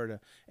beat Florida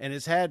and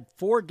has had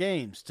 4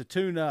 games to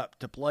tune up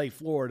to play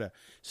Florida.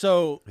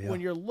 So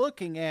when you're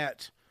looking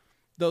at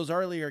those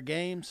earlier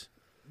games,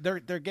 their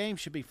game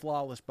should be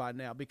flawless by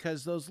now,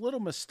 because those little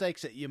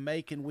mistakes that you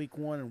make in week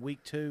 1 and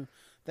week 2,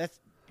 that's,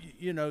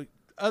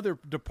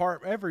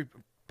 every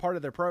part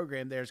of their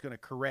program there is going to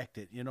correct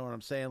it. You know what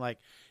I'm saying? Like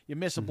you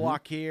miss a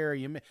block here,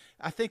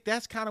 I think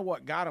that's kind of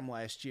what got them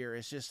last year.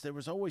 It's just there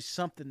was always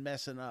something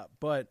messing up.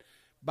 But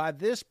by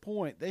this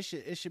point,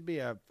 it should be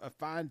a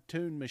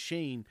fine-tuned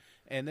machine,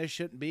 and there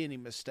shouldn't be any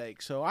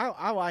mistakes. So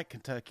I like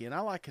Kentucky, and I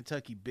like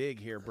Kentucky big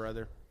here,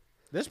 brother.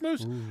 This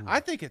moves. I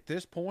think at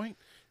this point,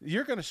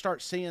 you're going to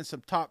start seeing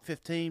some top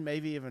 15,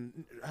 maybe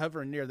even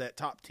hovering near that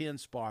top 10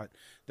 spot.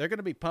 They're going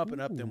to be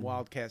pumping up them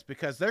Wildcats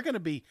because they're going to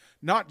be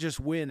not just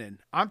winning.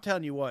 I'm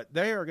telling you what,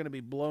 they are going to be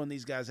blowing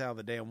these guys out of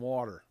the damn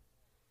water.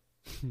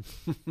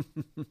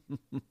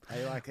 How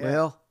you like that?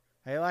 Well,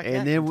 how you like and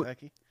that, then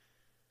Kentucky?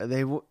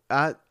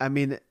 I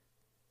mean,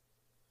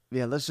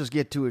 yeah. Let's just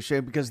get to it,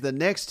 Shane, because the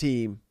next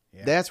team,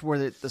 that's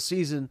where the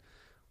season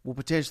will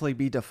potentially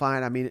be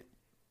defined. I mean, it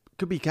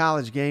could be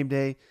College game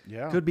day.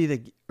 Yeah. Could be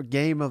the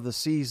game of the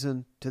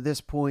season to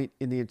this point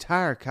in the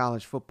entire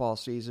college football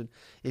season.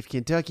 If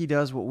Kentucky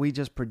does what we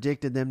just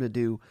predicted them to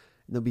do,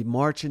 they'll be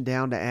marching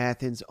down to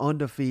Athens,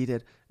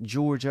 undefeated.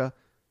 Georgia,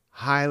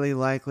 highly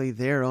likely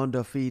they're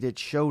undefeated.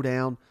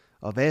 Showdown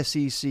of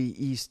SEC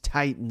East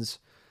Titans.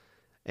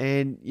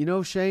 And, you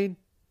know, Shane,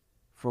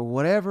 for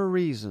whatever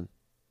reason,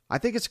 I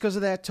think it's because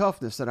of that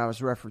toughness that I was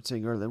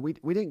referencing earlier.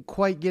 We didn't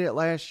quite get it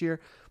last year,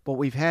 but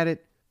we've had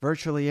it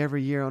virtually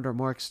every year under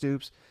Mark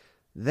Stoops.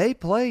 They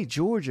play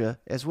Georgia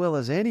as well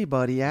as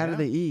anybody out of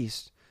the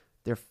East.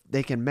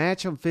 They can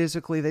match them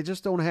physically. They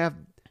just don't have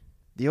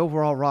the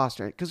overall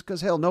roster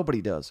because hell,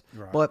 nobody does.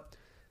 Right. But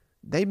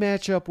they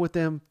match up with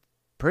them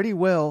pretty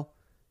well.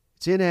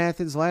 It's in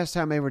Athens. Last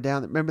time they were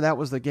down, remember that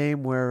was the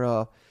game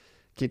where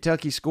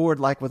Kentucky scored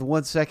like with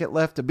 1 second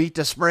left to beat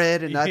the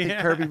spread, and I think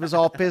Kirby was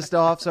all pissed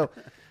off. So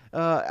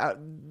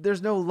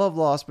there's no love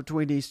lost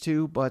between these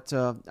two. But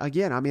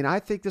again, I mean, I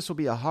think this will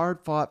be a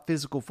hard-fought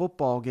physical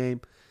football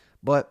game.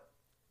 But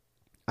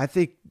I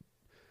think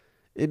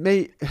it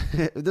may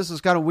 – this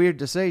is kind of weird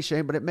to say,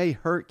 Shane, but it may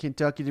hurt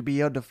Kentucky to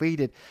be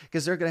undefeated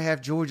because they're going to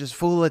have Georgia's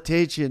full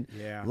attention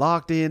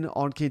locked in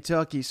on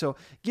Kentucky. So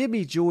give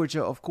me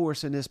Georgia, of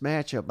course, in this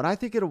matchup. But I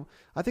think it'll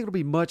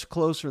be much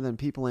closer than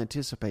people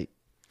anticipate.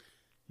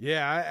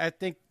 Yeah, I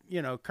think,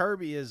 you know,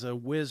 Kirby is a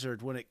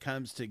wizard when it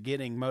comes to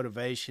getting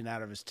motivation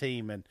out of his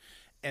team.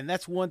 And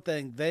that's one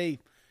thing they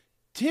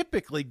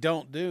typically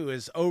don't do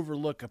is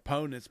overlook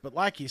opponents. But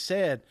like you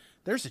said,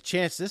 there's a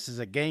chance this is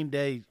a game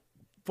day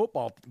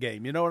football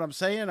game. You know what I'm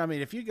saying? I mean,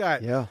 if you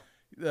got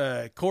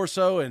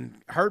Corso and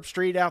Herb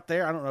Street out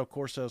there, I don't know if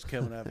Corso's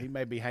coming up. He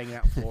may be hanging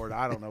out in Florida.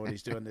 I don't know what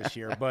he's doing this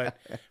year. But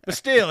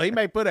still, he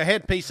may put a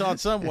headpiece on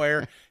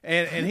somewhere,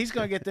 and he's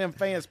going to get them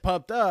fans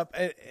pumped up.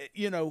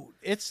 You know,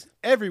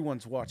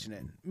 everyone's watching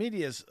it.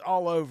 Media's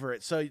all over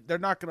it, so they're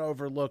not going to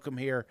overlook them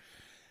here.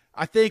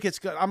 I think it's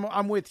good.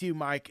 I'm with you,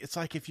 Mike. It's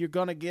like if you're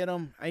going to get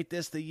them, ain't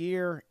this the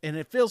year? And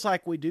it feels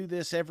like we do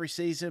this every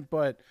season,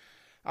 but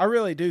I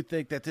really do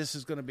think that this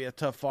is going to be a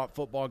tough-fought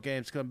football game.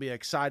 It's going to be an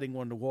exciting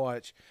one to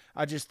watch.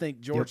 I just think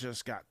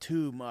Georgia's got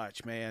too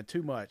much, man,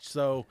 too much.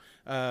 So,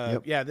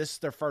 this is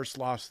their first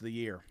loss of the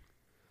year.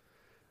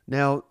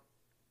 Now,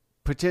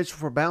 potential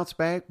for bounce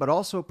back, but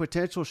also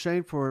potential,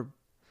 Shane, for,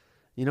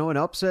 you know, an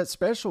upset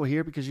special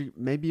here because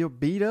maybe you'll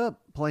beat up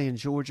playing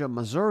Georgia.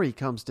 Missouri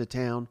comes to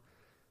town.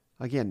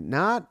 Again,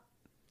 not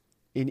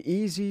an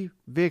easy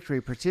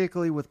victory,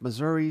 particularly with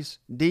Missouri's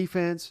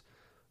defense.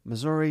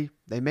 Missouri,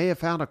 they may have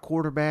found a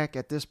quarterback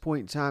at this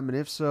point in time, and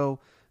if so,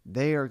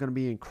 they are going to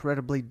be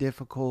incredibly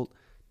difficult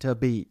to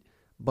beat.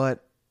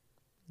 But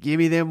give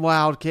me them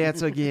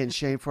Wildcats again,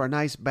 Shane, for a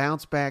nice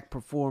bounce-back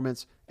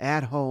performance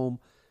at home.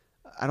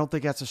 I don't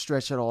think that's a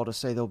stretch at all to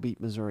say they'll beat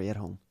Missouri at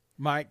home.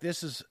 Mike,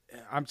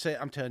 I'm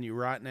telling you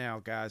right now,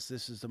 guys,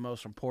 this is the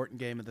most important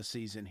game of the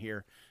season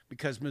here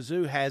because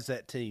Mizzou has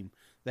that team.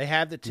 They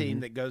have the team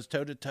that goes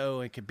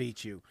toe-to-toe and can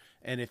beat you.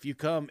 And if you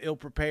come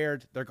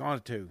ill-prepared, they're going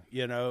to,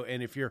 you know.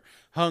 And if you're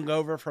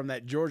hungover from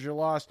that Georgia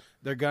loss,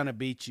 they're going to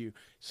beat you.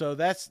 So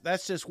that's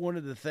just one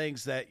of the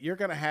things that you're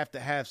going to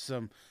have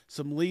some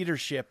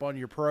leadership on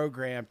your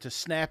program to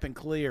snap and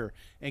clear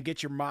and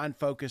get your mind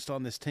focused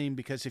on this team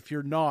because if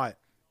you're not,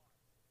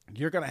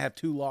 you're going to have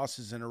 2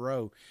 losses in a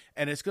row,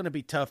 and it's going to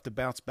be tough to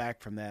bounce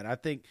back from that. I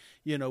think,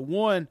 you know,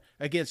 one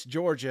against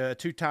Georgia, a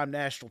 2-time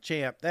national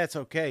champ, that's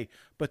okay.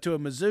 But to a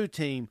Mizzou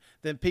team,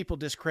 then people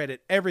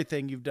discredit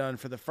everything you've done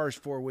for the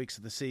first 4 weeks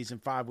of the season,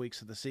 5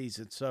 weeks of the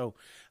season. So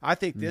I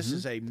think this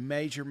is a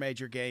major,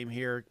 major game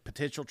here,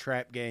 potential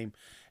trap game.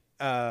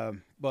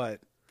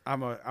 But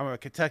I'm a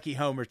Kentucky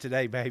homer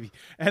today, baby,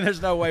 and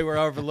there's no way we're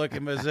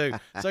overlooking Mizzou.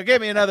 So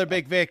give me another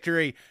big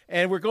victory,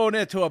 and we're going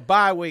into a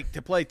bye week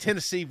to play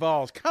Tennessee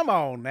Vols. Come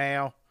on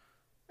now.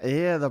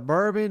 Yeah, the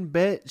bourbon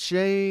bet,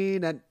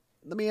 Shane. And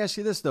let me ask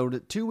you this, though.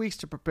 2 weeks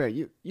to prepare.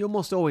 You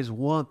almost always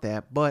want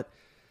that, but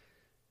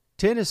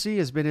Tennessee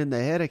has been in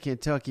the head of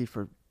Kentucky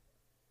for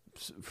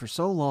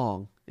so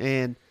long,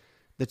 and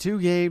the 2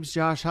 games,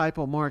 Josh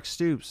Heupel, Mark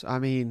Stoops, I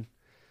mean,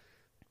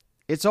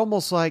 it's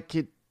almost like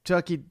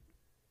Kentucky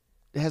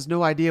has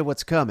no idea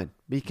what's coming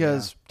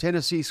because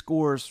Tennessee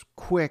scores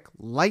quick,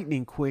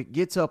 lightning quick,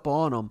 gets up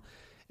on them,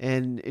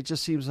 and it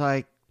just seems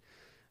like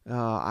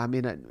I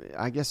mean,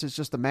 I guess it's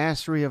just the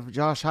mastery of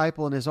Josh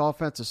Heupel and his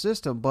offensive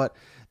system. But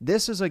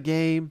this is a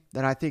game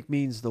that I think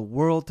means the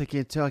world to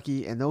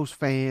Kentucky and those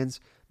fans.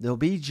 They'll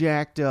be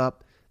jacked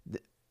up.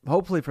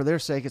 Hopefully, for their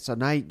sake, it's a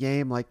night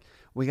game like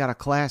we got a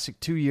classic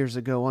 2 years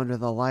ago under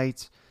the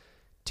lights.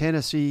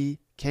 Tennessee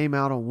came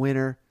out a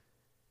winner.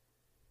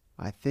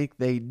 I think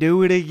they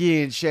do it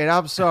again, Shane.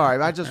 I'm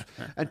sorry.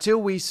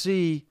 Until we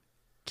see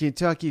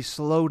Kentucky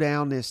slow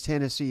down this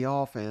Tennessee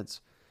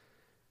offense,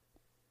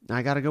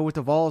 I got to go with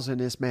the Vols in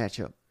this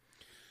matchup.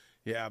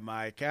 Yeah,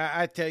 Mike.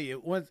 I tell you,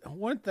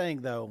 one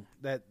thing, though,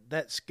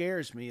 that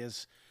scares me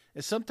is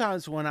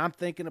sometimes when I'm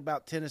thinking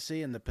about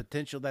Tennessee and the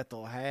potential that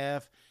they'll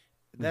have,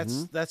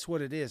 that's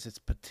what it is. It's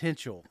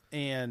potential.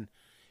 And,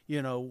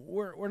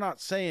 we're not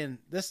saying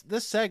this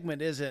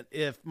segment isn't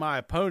if my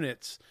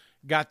opponents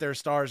got their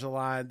stars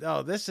aligned.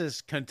 Oh, this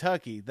is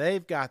Kentucky.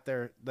 They've got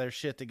their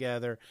shit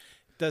together.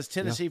 Does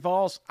Tennessee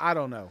Vols? I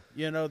don't know.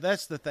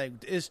 That's the thing.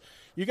 Is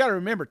you got to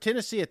remember,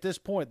 Tennessee at this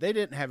point, they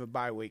didn't have a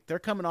bye week. They're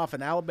coming off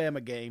an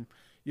Alabama game.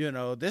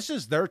 This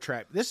is their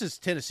trap. This is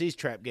Tennessee's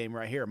trap game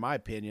right here, in my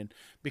opinion,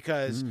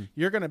 because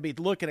you're going to be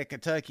looking at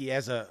Kentucky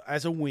as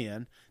a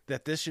win,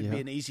 that this should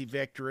be an easy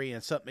victory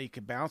and something you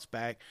can bounce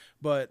back.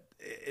 But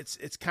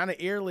it's kind of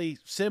eerily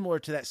similar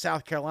to that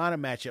South Carolina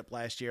matchup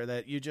last year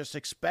that you just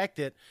expect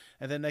it,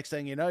 and then next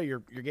thing you know, you're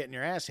getting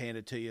your ass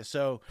handed to you.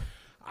 So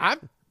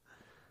I'm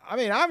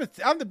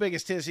the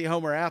biggest Tennessee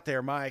homer out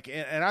there, Mike,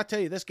 and I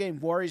tell you, this game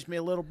worries me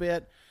a little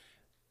bit,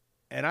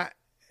 and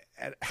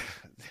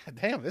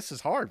damn, this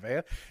is hard,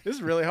 man. This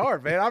is really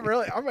hard,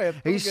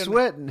 man. He's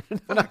sweating.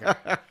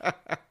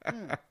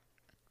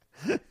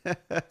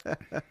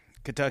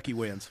 Kentucky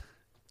wins.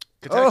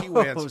 Kentucky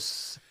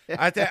wins.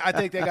 I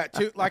think they got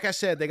two. Like I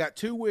said, they got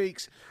 2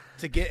 weeks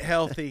to get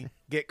healthy,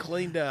 get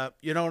cleaned up.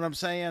 You know what I'm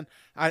saying?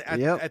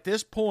 At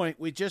this point,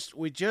 we just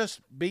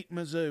beat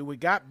Mizzou. We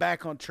got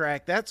back on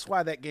track. That's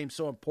why that game's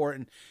so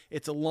important.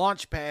 It's a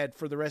launch pad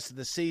for the rest of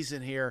the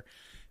season here,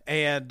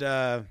 and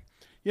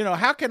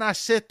how can I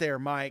sit there,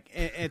 Mike,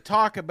 and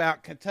talk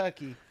about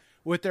Kentucky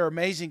with their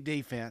amazing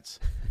defense,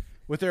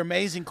 with their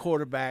amazing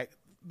quarterback,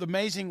 the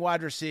amazing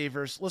wide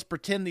receivers? Let's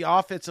pretend the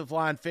offensive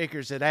line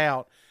figures it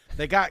out.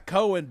 They got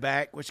Cohen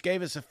back, which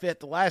gave us a fit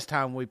the last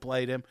time we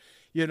played him.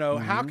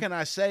 How can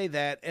I say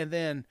that? And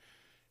then,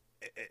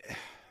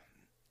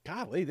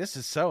 golly, this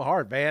is so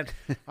hard, man.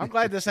 I'm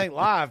glad this ain't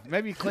live.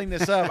 Maybe you clean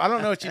this up. I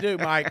don't know what you do,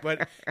 Mike,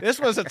 but this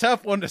was a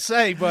tough one to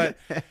say. But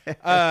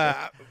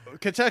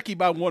Kentucky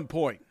by 1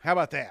 point. How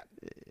about that?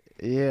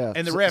 Yeah.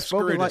 And the ref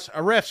screwed us.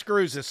 A ref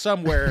screws us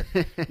somewhere.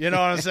 You know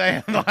what I'm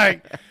saying?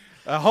 Like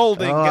a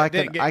holding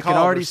didn't get called. I can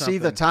already see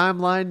the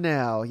timeline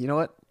now. You know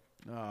what?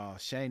 Oh,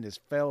 Shane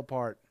just fell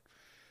apart.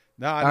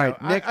 No, I All know.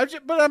 right,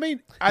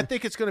 Nick. I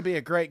think it's going to be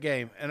a great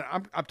game, and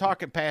I'm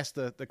talking past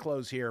the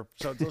close here,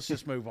 so let's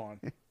just move on.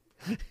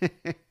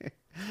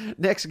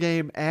 Next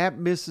game at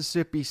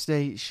Mississippi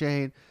State,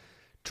 Shane.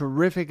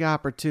 Terrific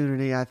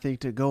opportunity, I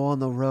think, to go on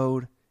the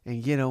road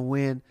and get a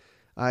win.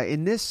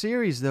 In this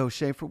series, though,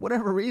 Shane, for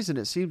whatever reason,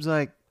 it seems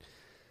like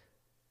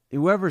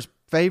whoever's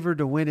favored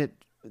to win it,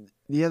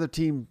 the other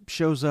team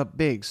shows up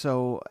big.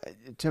 So,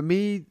 to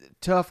me,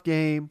 tough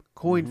game,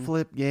 coin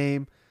flip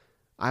game.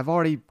 I've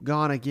already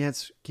gone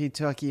against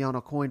Kentucky on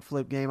a coin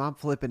flip game. I'm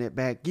flipping it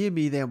back. Give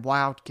me them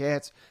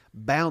Wildcats.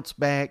 Bounce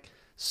back.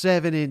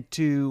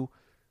 7-2.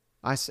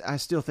 I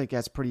still think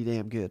that's pretty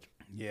damn good.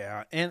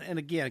 Yeah, and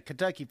again,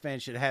 Kentucky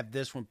fans should have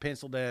this one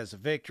penciled as a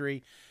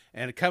victory.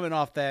 And coming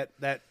off that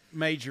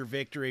major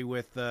victory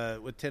with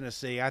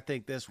Tennessee, I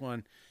think this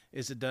one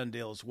is a done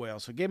deal as well.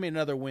 So give me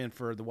another win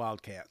for the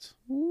Wildcats.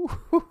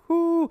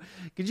 Ooh,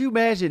 could you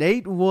imagine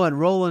 8-1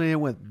 rolling in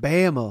with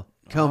Bama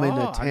coming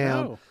to town?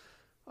 I know.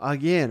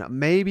 Again,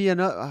 maybe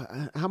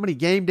another. How many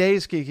game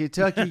days can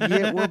Kentucky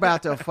get? We're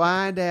about to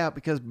find out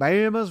because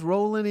Bama's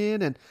rolling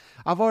in, and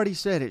I've already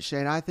said it,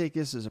 Shane. I think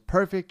this is a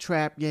perfect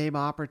trap game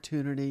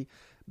opportunity.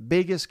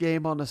 Biggest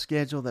game on the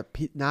schedule that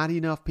not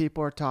enough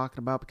people are talking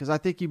about because I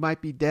think you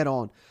might be dead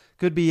on.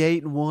 Could be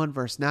 8-1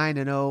 versus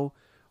 9-0,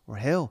 or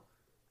hell,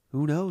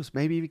 who knows?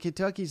 Maybe even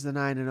Kentucky's the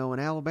 9-0 and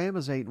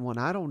Alabama's 8-1.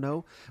 I don't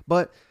know,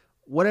 but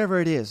whatever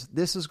it is,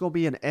 this is going to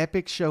be an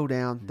epic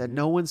showdown that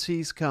no one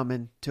sees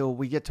coming till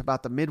we get to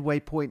about the midway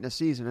point in the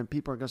season, and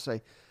people are going to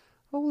say,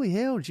 holy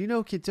hell, did you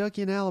know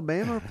Kentucky and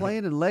Alabama are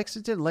playing in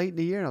Lexington late in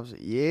the year? And I was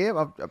like, yeah,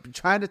 I've been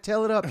trying to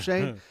tell it up,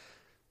 Shane,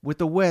 with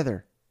the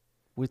weather,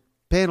 with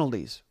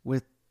penalties,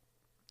 with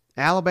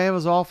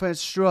Alabama's offense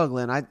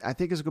struggling. I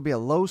think it's going to be a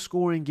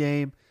low-scoring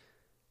game.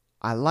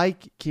 I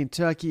like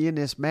Kentucky in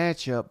this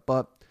matchup,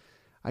 but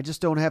I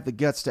just don't have the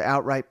guts to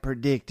outright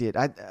predict it.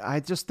 I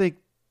just think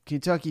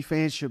Kentucky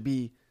fans should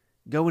be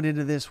going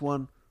into this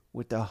one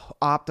with the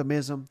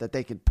optimism that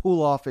they can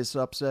pull off this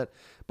upset.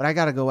 But I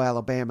got to go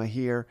Alabama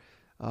here,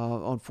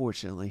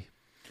 unfortunately.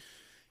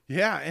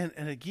 Yeah,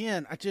 and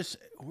again,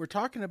 we're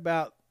talking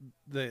about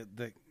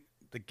the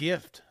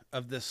gift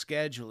of the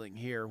scheduling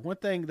here. One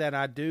thing that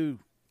I do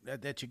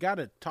that you got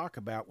to talk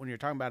about when you're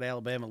talking about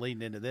Alabama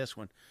leading into this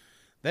one,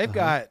 they've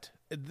got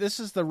 – this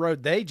is the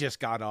road they just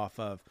got off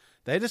of.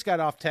 They just got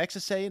off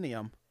Texas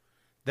A&M.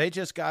 They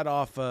just got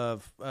off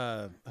of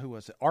who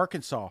was it?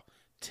 Arkansas,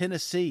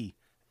 Tennessee,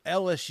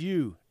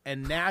 LSU,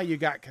 and now you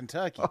got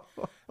Kentucky.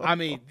 I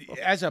mean,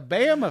 as a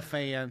Bama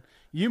fan,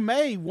 you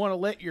may want to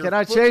let your. Can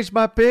I change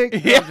my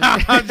pick? Yeah,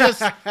 I'm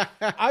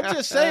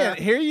just saying.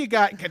 Here you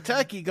got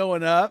Kentucky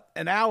going up,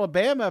 and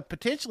Alabama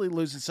potentially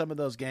losing some of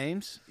those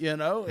games.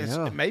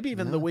 Maybe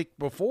even the week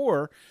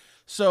before.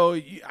 So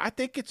I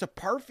think it's a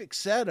perfect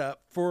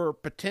setup for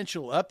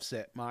potential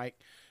upset, Mike.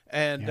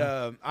 And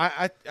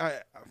I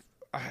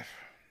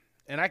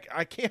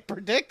can't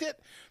predict it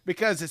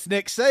because it's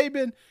Nick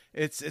Saban.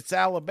 It's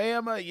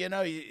Alabama. You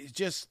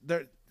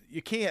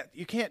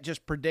can't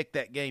just predict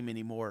that game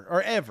anymore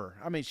or ever.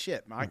 I mean,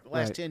 shit, Mike. The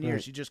last 10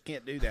 years, you just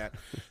can't do that.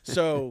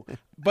 So,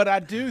 but I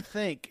do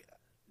think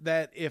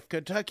that if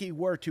Kentucky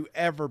were to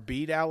ever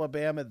beat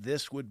Alabama,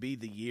 this would be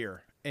the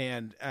year.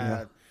 And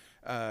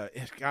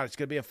it's going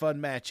to be a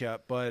fun matchup.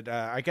 But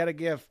I got to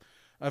give,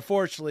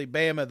 unfortunately,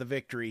 Bama the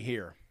victory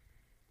here.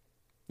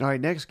 All right,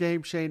 next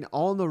game, Shane,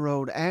 on the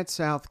road at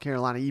South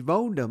Carolina. You've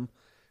owned them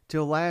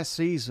till last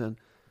season.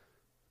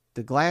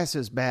 The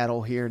glasses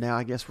battle here now,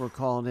 I guess we're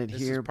calling it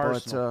this here. Is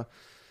personal.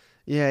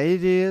 But,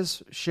 it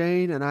is,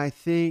 Shane, and I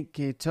think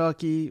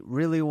Kentucky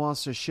really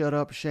wants to shut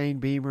up Shane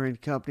Beamer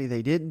and company.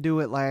 They didn't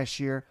do it last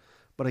year.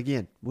 But,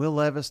 again, Will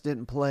Levis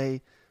didn't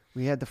play.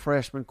 We had the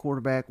freshman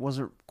quarterback,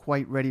 wasn't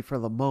quite ready for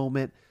the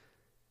moment.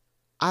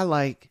 I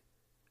like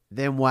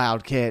them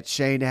Wildcats,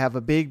 Shane, to have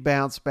a big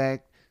bounce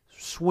back,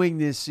 swing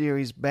this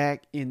series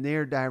back in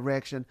their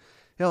direction.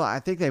 Hell, I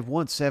think they've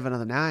won 7 of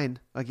the 9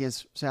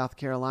 against South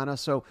Carolina.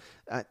 So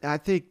I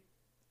think,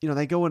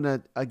 they go in a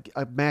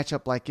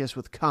matchup like this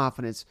with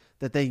confidence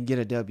that they can get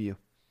a W.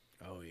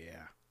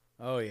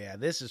 Oh, yeah.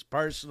 This is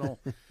personal.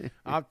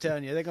 I'm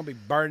telling you, they're going to be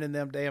burning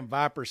them damn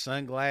Viper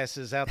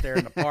sunglasses out there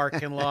in the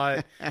parking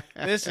lot.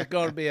 This is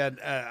going to be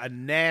a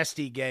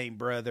nasty game,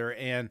 brother.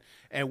 And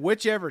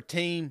whichever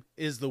team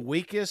is the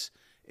weakest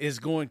is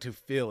going to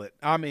feel it.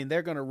 I mean,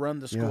 they're going to run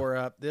the score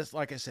up. This,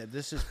 like I said,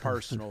 this is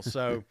personal.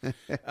 So,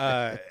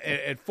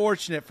 and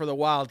fortunate for the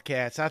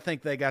Wildcats, I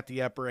think they got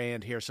the upper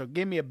hand here. So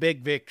give me a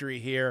big victory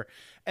here.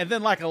 And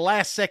then like a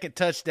last-second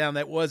touchdown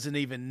that wasn't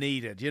even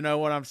needed. You know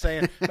what I'm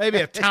saying? Maybe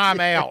a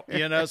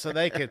timeout, so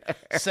they could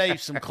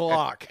save some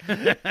clock. All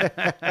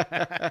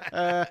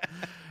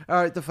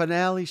right, the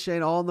finale,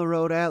 Shane, on the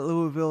road at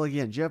Louisville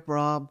again. Jeff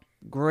Brom,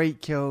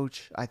 great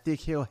coach. I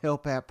think he'll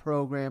help that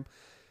program.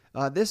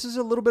 This is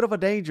a little bit of a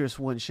dangerous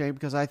one, Shane,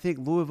 because I think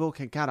Louisville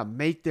can kind of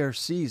make their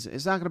season.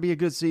 It's not going to be a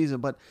good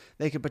season, but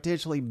they can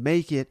potentially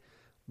make it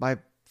by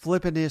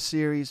flipping this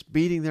series,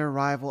 beating their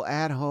rival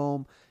at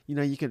home.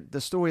 The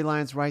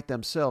storylines write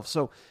themselves.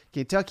 So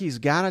Kentucky's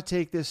got to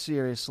take this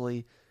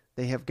seriously.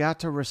 They have got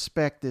to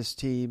respect this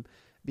team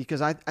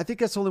because I think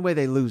that's the only way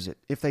they lose it.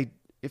 If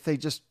they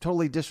just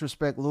totally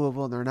disrespect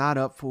Louisville and they're not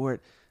up for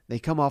it, they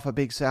come off a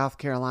big South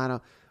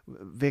Carolina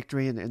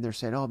victory and they're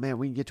saying, oh man,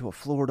 we can get to a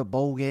Florida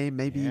bowl game,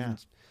 maybe even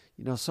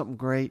something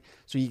great.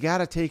 So you got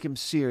to take them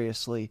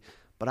seriously,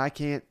 but I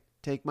can't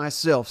take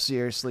myself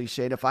seriously,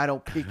 Shane, if I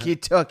don't pick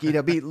Kentucky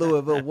to beat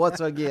Louisville once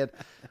again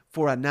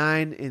for a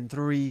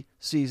 9-3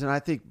 season. I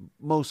think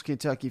most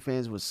Kentucky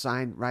fans would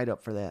sign right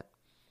up for that.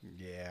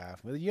 Yeah,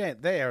 well,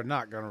 they are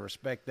not going to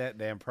respect that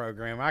damn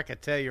program. I can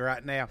tell you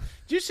right now.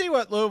 Did you see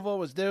what Louisville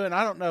was doing?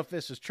 I don't know if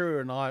this is true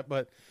or not,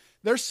 but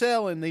they're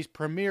selling these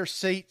premier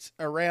seats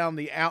around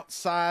the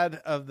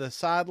outside of the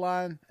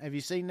sideline. Have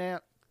you seen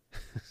that?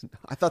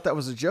 I thought that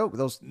was a joke.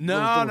 Those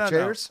little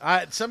chairs.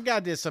 No. Some guy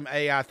did some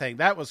AI thing.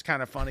 That was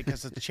kind of funny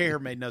because the chair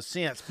made no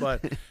sense.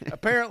 But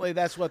apparently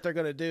that's what they're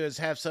going to do is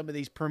have some of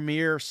these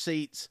premier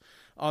seats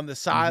on the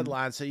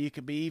sideline so you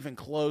can be even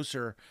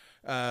closer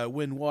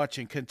when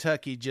watching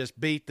Kentucky just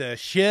beat the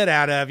shit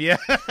out of you.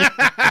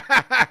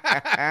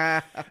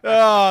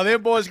 Oh,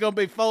 them boys going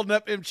to be folding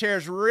up them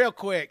chairs real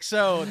quick.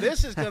 So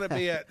this is going to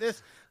be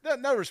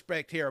no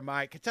respect here,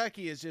 Mike.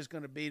 Kentucky is just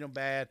going to beat them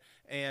bad,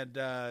 and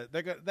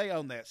they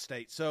own that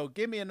state. So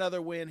give me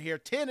another win here,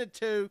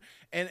 10-2.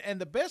 And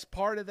the best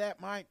part of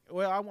that, Mike,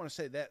 well, I want to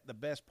say that the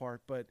best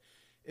part, but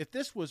if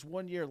this was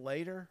 1 year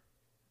later,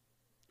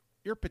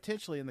 you're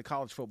potentially in the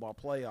college football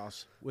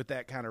playoffs with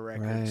that kind of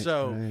record. Right,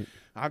 so right.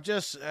 I'm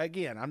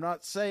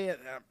not saying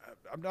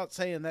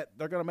that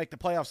they're going to make the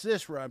playoffs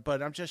this run,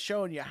 but I'm just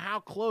showing you how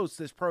close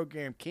this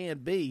program can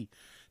be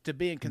to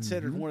being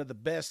considered one of the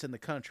best in the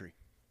country.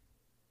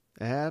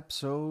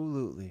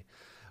 Absolutely.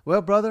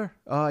 Well, brother,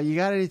 you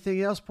got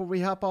anything else before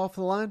we hop off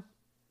the line?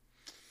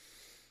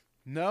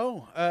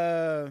 No.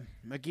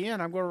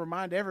 Again, I'm going to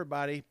remind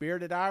everybody,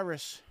 Bearded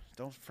Iris,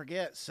 don't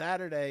forget,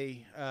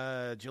 Saturday,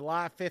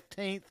 July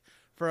 15th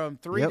from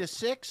 3 to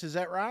 6. Is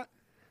that right?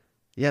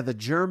 Yeah, the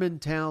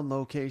Germantown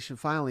location.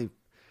 Finally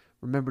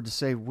remembered to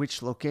say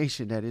which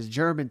location that is.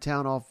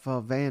 Germantown off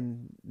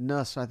Van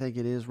Nuss, I think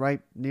it is,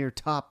 right near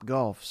Top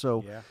Golf.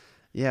 So,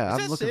 yeah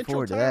I'm looking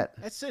forward to that.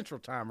 That's Central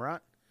Time, right?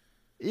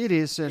 It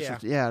is Central.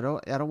 Yeah, I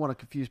don't want to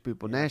confuse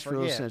people.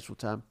 Nashville is Central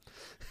Time.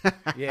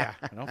 Yeah,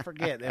 don't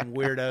forget them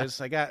weirdos.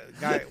 They got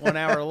 1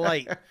 hour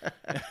late.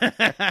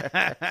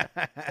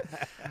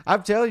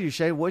 I'm telling you,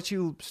 Shay, once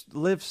you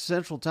live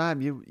Central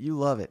Time, you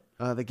love it.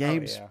 The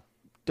games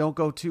don't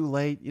go too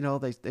late. You know,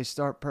 they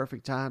start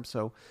perfect time.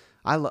 So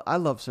I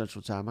love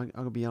Central Time. I'm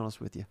gonna be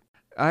honest with you.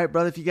 All right,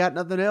 brother. If you got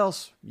nothing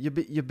else, you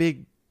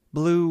big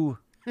blue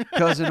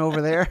cousin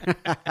over there.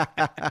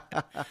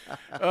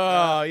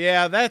 Oh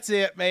yeah, that's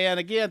it, man.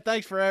 Again,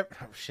 thanks for.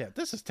 Oh shit,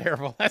 this is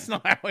terrible. That's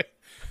not how we.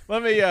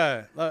 Let me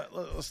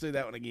let's do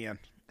that one again.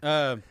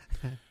 But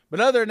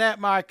other than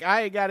that, Mike,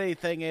 I ain't got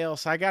anything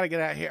else. I got to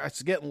get out here.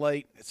 It's getting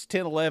late. It's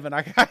 10:11.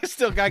 I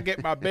still got to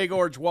get my big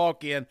orange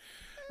walk in.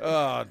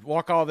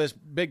 Walk all this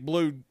big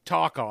blue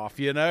talk off,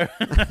 you know.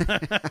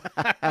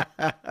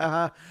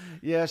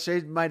 Yeah, Shay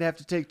might have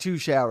to take 2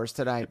 showers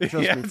tonight.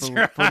 Trust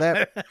me for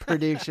that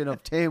prediction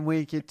of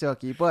 10-win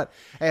Kentucky. But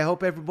hey, I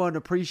hope everyone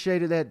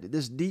appreciated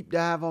this deep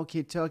dive on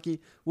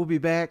Kentucky. We'll be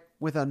back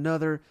with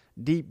another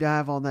deep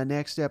dive on the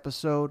next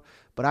episode.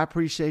 But I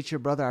appreciate you,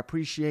 brother. I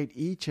appreciate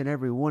each and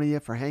every one of you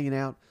for hanging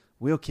out.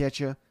 We'll catch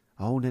you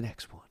on the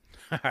next one.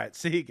 All right,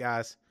 see you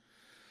guys.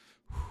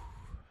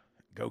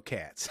 Go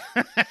Cats.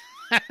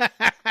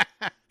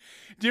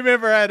 Do you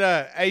remember at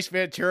Ace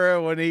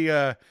Ventura when he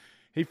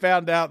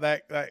found out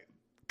that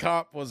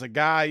cop was a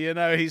guy? You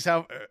know, he's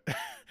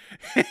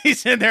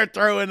in there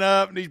throwing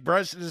up and he's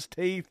brushing his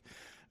teeth.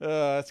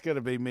 It's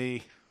gonna be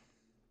me.